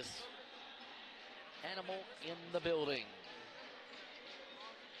 happiest animal in the building.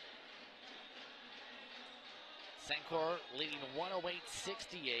 St. Clair leading 108-68.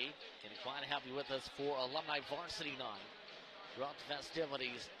 Getting quite happy with us for Alumni Varsity Night throughout the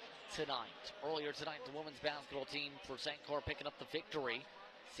festivities tonight. Earlier tonight, the women's basketball team for St. Clair picking up the victory.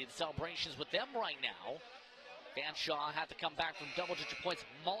 See the celebrations with them right now. Fanshawe had to come back from double-digit points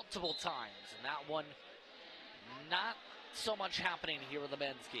multiple times, and that one not so much happening here in the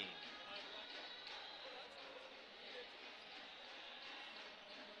men's game.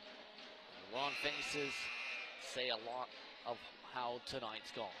 The long faces say a lot of how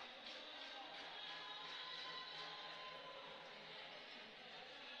tonight's gone.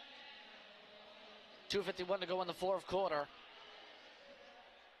 .251 to go in the fourth quarter.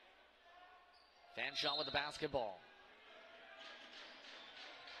 Fanshawe with the basketball.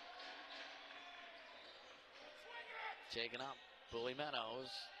 Taken up, Bully Meadows.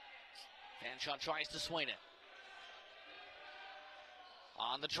 Fanshawe tries to swing it.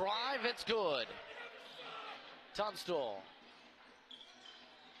 On the drive, it's good. Tunstall.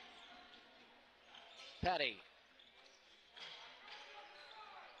 Petty.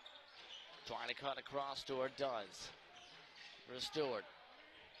 Trying to cut across, Stewart does. For Stewart.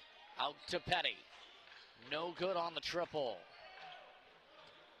 Out to Petty. No good on the triple.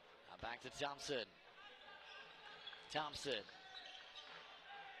 Now back to Thompson. Thompson.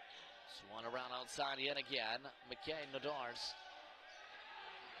 Swung around outside yet again. McKay, Nadars.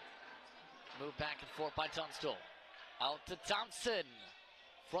 Moved back and forth by Tunstall. Out to Thompson.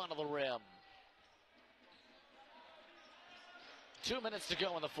 Front of the rim. 2 minutes to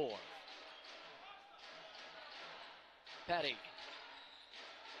go in the fourth. Petty.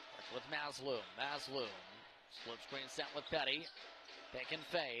 With Masloom. Masloom. Slip screen set with Petty. Pick and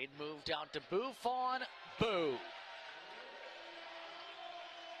fade. Moved out to Buffon. Boo.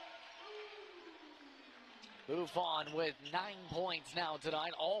 Buffon with 9 points now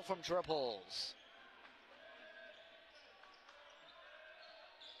tonight, all from triples.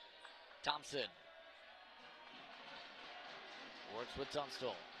 Thompson. Works with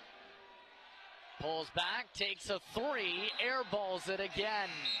Tunstall. Pulls back, takes a three, airballs it again.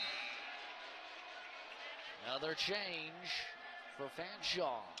 Another change for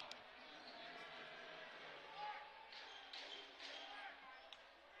Fanshawe.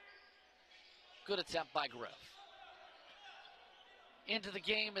 Good attempt by Griff. Into the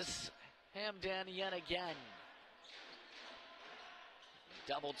game is Hamdan yet again.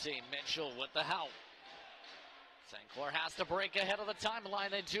 Double team, Mitchell with the help. St. Clair has to break ahead of the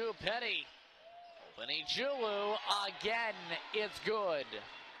timeline. They do. Petty. Opening Julu again. It's good.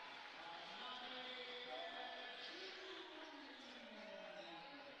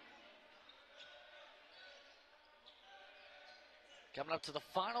 Coming up to the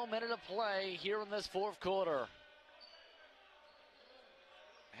final minute of play here in this fourth quarter.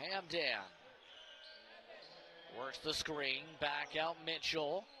 Hamdan works the screen, back out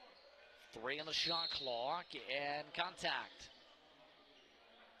Mitchell. 3 on the shot clock and contact.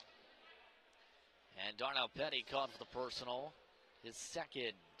 And Darnell Petty caught for the personal, his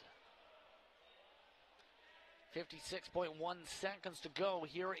second. 56.1 seconds to go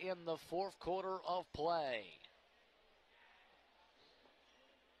here in the fourth quarter of play.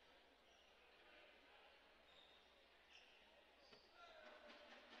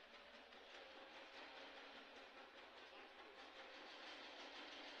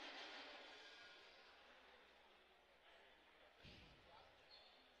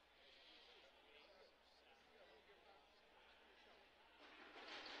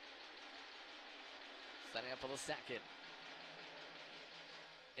 Setting up for the second.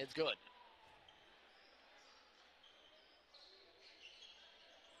 It's good.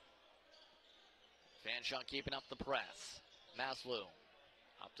 Fanshawe keeping up the press. Maslow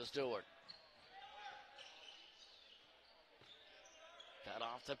up to Stewart. Cut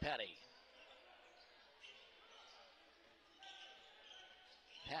off to Petty.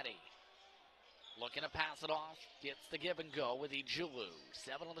 Petty looking to pass it off. Gets the give and go with Ijulu.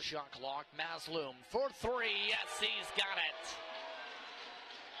 7 on the shot clock. Masloom for 3. Yes, he's got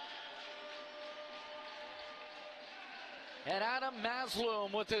it. And Adam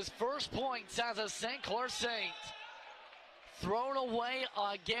Masloom with his first points as a St. Clair Saint. Thrown away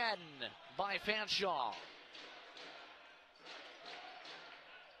again by Fanshawe.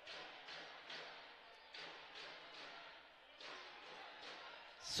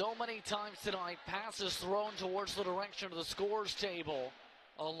 So many times tonight, passes thrown towards the direction of the scores table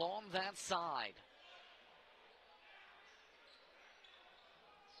along that side.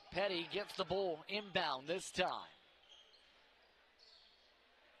 Petty gets the ball inbound this time.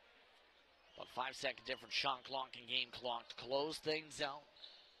 But 5-second different shot clock and game clock to close things out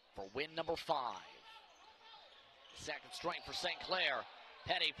for win number 5. Second straight for St. Clair.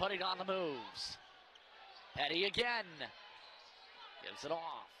 Petty putting on the moves. Petty again. Gives it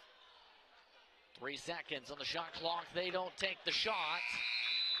off. 3 seconds on the shot clock. They don't take the shot.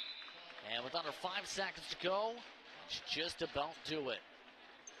 And with under 5 seconds to go, it's just about do it.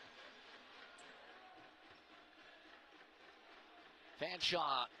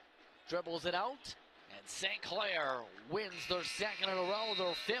 Fanshawe dribbles it out. And St. Clair wins their second in a row,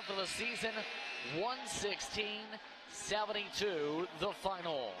 their 5th of the season. 116-72, the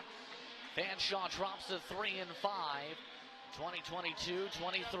final. Fanshawe drops to 3-5.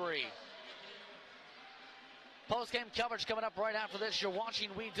 2022-23. Post-game coverage coming up right after this. You're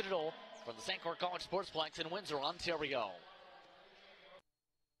watching We Digital from the St. Clair College Sportsplex in Windsor, Ontario.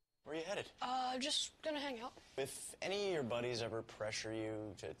 Where are you headed? Just gonna hang out. If any of your buddies ever pressure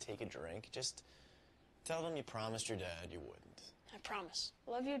you to take a drink, just tell them you promised your dad you wouldn't. I promise.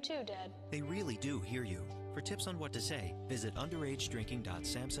 Love you too, Dad. They really do hear you. For tips on what to say, visit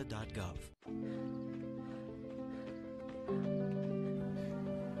underagedrinking.samhsa.gov.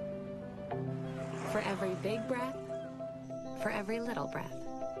 For every big breath, for every little breath,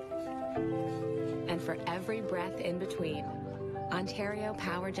 and for every breath in between. Ontario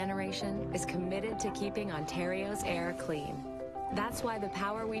Power Generation is committed to keeping Ontario's air clean. That's why the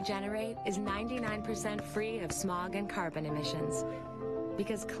power we generate is 99% free of smog and carbon emissions.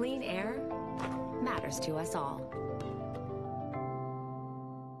 Because clean air matters to us all.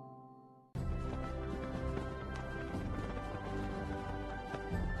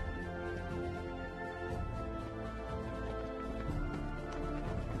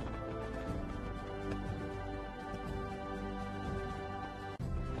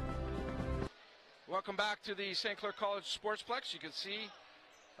 Welcome back to the St. Clair College Sportsplex. You can see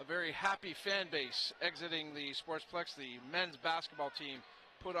a very happy fan base exiting the Sportsplex. The men's basketball team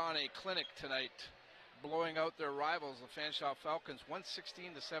put on a clinic tonight, blowing out their rivals, the Fanshawe Falcons,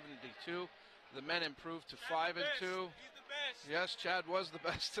 116-72. The men improved to 5-2. Yes, Chad was the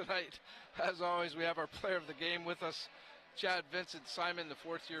best tonight. As always, we have our player of the game with us, Chad Vincent Simon, the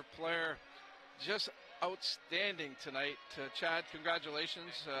fourth-year player. Just outstanding tonight. Chad,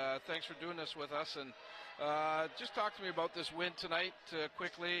 congratulations. Thanks for doing this with us. And just talk to me about this win tonight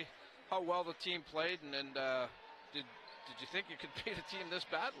quickly, how well the team played, and did you think you could beat a team this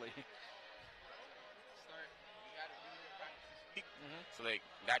badly? So like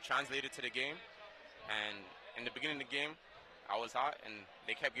that translated to the game, and in the beginning of the game, I was hot, and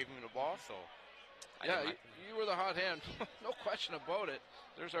they kept giving me the ball, so. You were the hot hand, no question about it.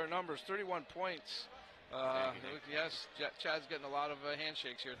 There's our numbers, 31 points. Yes, Chad's getting a lot of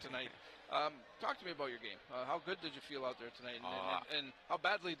handshakes here tonight. Talk to me about your game. How good did you feel out there tonight, and how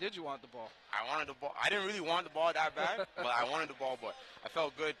badly did you want the ball? I wanted the ball. I didn't really want the ball that bad, but I wanted the ball. But I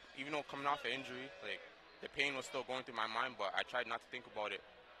felt good, even though coming off an injury, like the pain was still going through my mind. But I tried not to think about it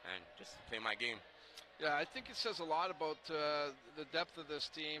and just play my game. Yeah, I think it says a lot about the depth of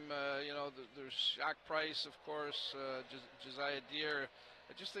this team. There's Shaq Price, of course, Josiah Deere.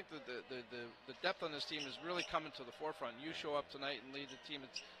 I just think that the depth on this team is really coming to the forefront. You show up tonight and lead the team. It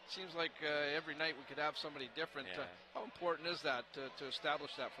seems like every night we could have somebody different. Yeah. How important is that to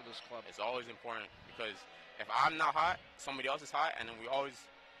establish that for this club? It's always important, because if I'm not hot, somebody else is hot, and then we always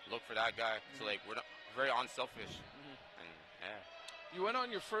look for that guy. So like we're not very unselfish. And yeah. You went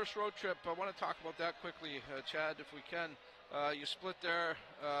on your first road trip. I want to talk about that quickly, Chad, if we can. You split there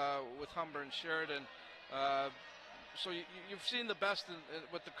with Humber and Sheridan. So you've seen the best in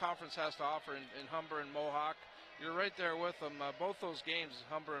what the conference has to offer in Humber and Mohawk. You're right there with them. Both those games,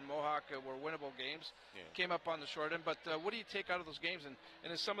 Humber and Mohawk, were winnable games. Yeah. Came up on the short end. But what do you take out of those games? And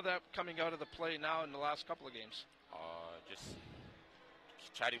is some of that coming out of the play now in the last couple of games?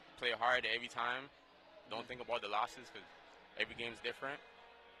 Just try to play hard every time. Don't think about the losses, because every game's different,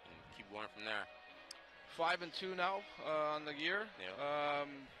 and keep going from there. 5-2 now on the year. Yeah.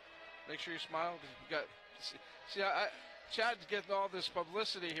 Make sure you smile. You got Chad's getting all this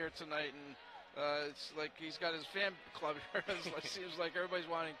publicity here tonight, and it's like he's got his fan club here. It seems like everybody's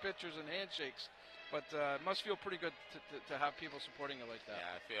wanting pictures and handshakes, but it must feel pretty good to have people supporting you like that.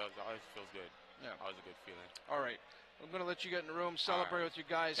 Yeah, it always feels good. Yeah, always a good feeling. All right. I'm going to let you get in the room, celebrate with you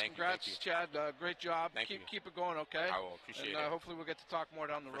guys. Congrats, you. Chad. Great job. Thank you. Keep it going, okay? I will. Appreciate it. Hopefully we'll get to talk more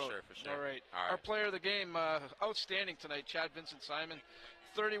down the road. For sure. All right. Our player of the game, outstanding tonight, Chad Vincent Simon.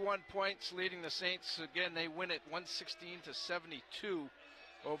 31 points leading the Saints. Again, they win it 116-72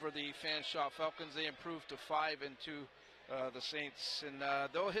 over the Fanshawe Falcons. They improved to 5-2, the Saints. And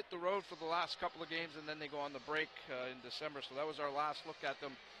they'll hit the road for the last couple of games, and then they go on the break in December. So that was our last look at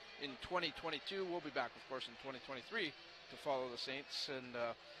them in 2022. We'll be back, of course, in 2023 to follow the Saints. And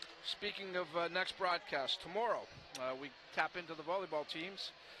speaking of next broadcast, tomorrow we tap into the volleyball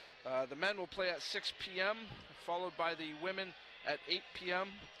teams. The men will play at 6 p.m., followed by the women at 8 p.m.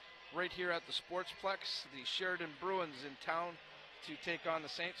 right here at the Sportsplex. The Sheridan Bruins in town to take on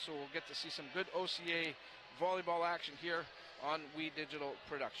the Saints, so we'll get to see some good OCAA volleyball action here on We Digital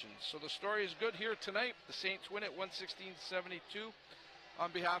Productions. So the story is good here tonight. The Saints win it 116-72.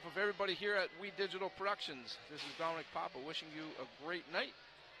 On behalf of everybody here at We Digital Productions, this is Dominic Papa wishing you a great night.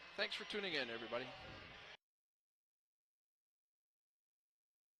 Thanks for tuning in, everybody.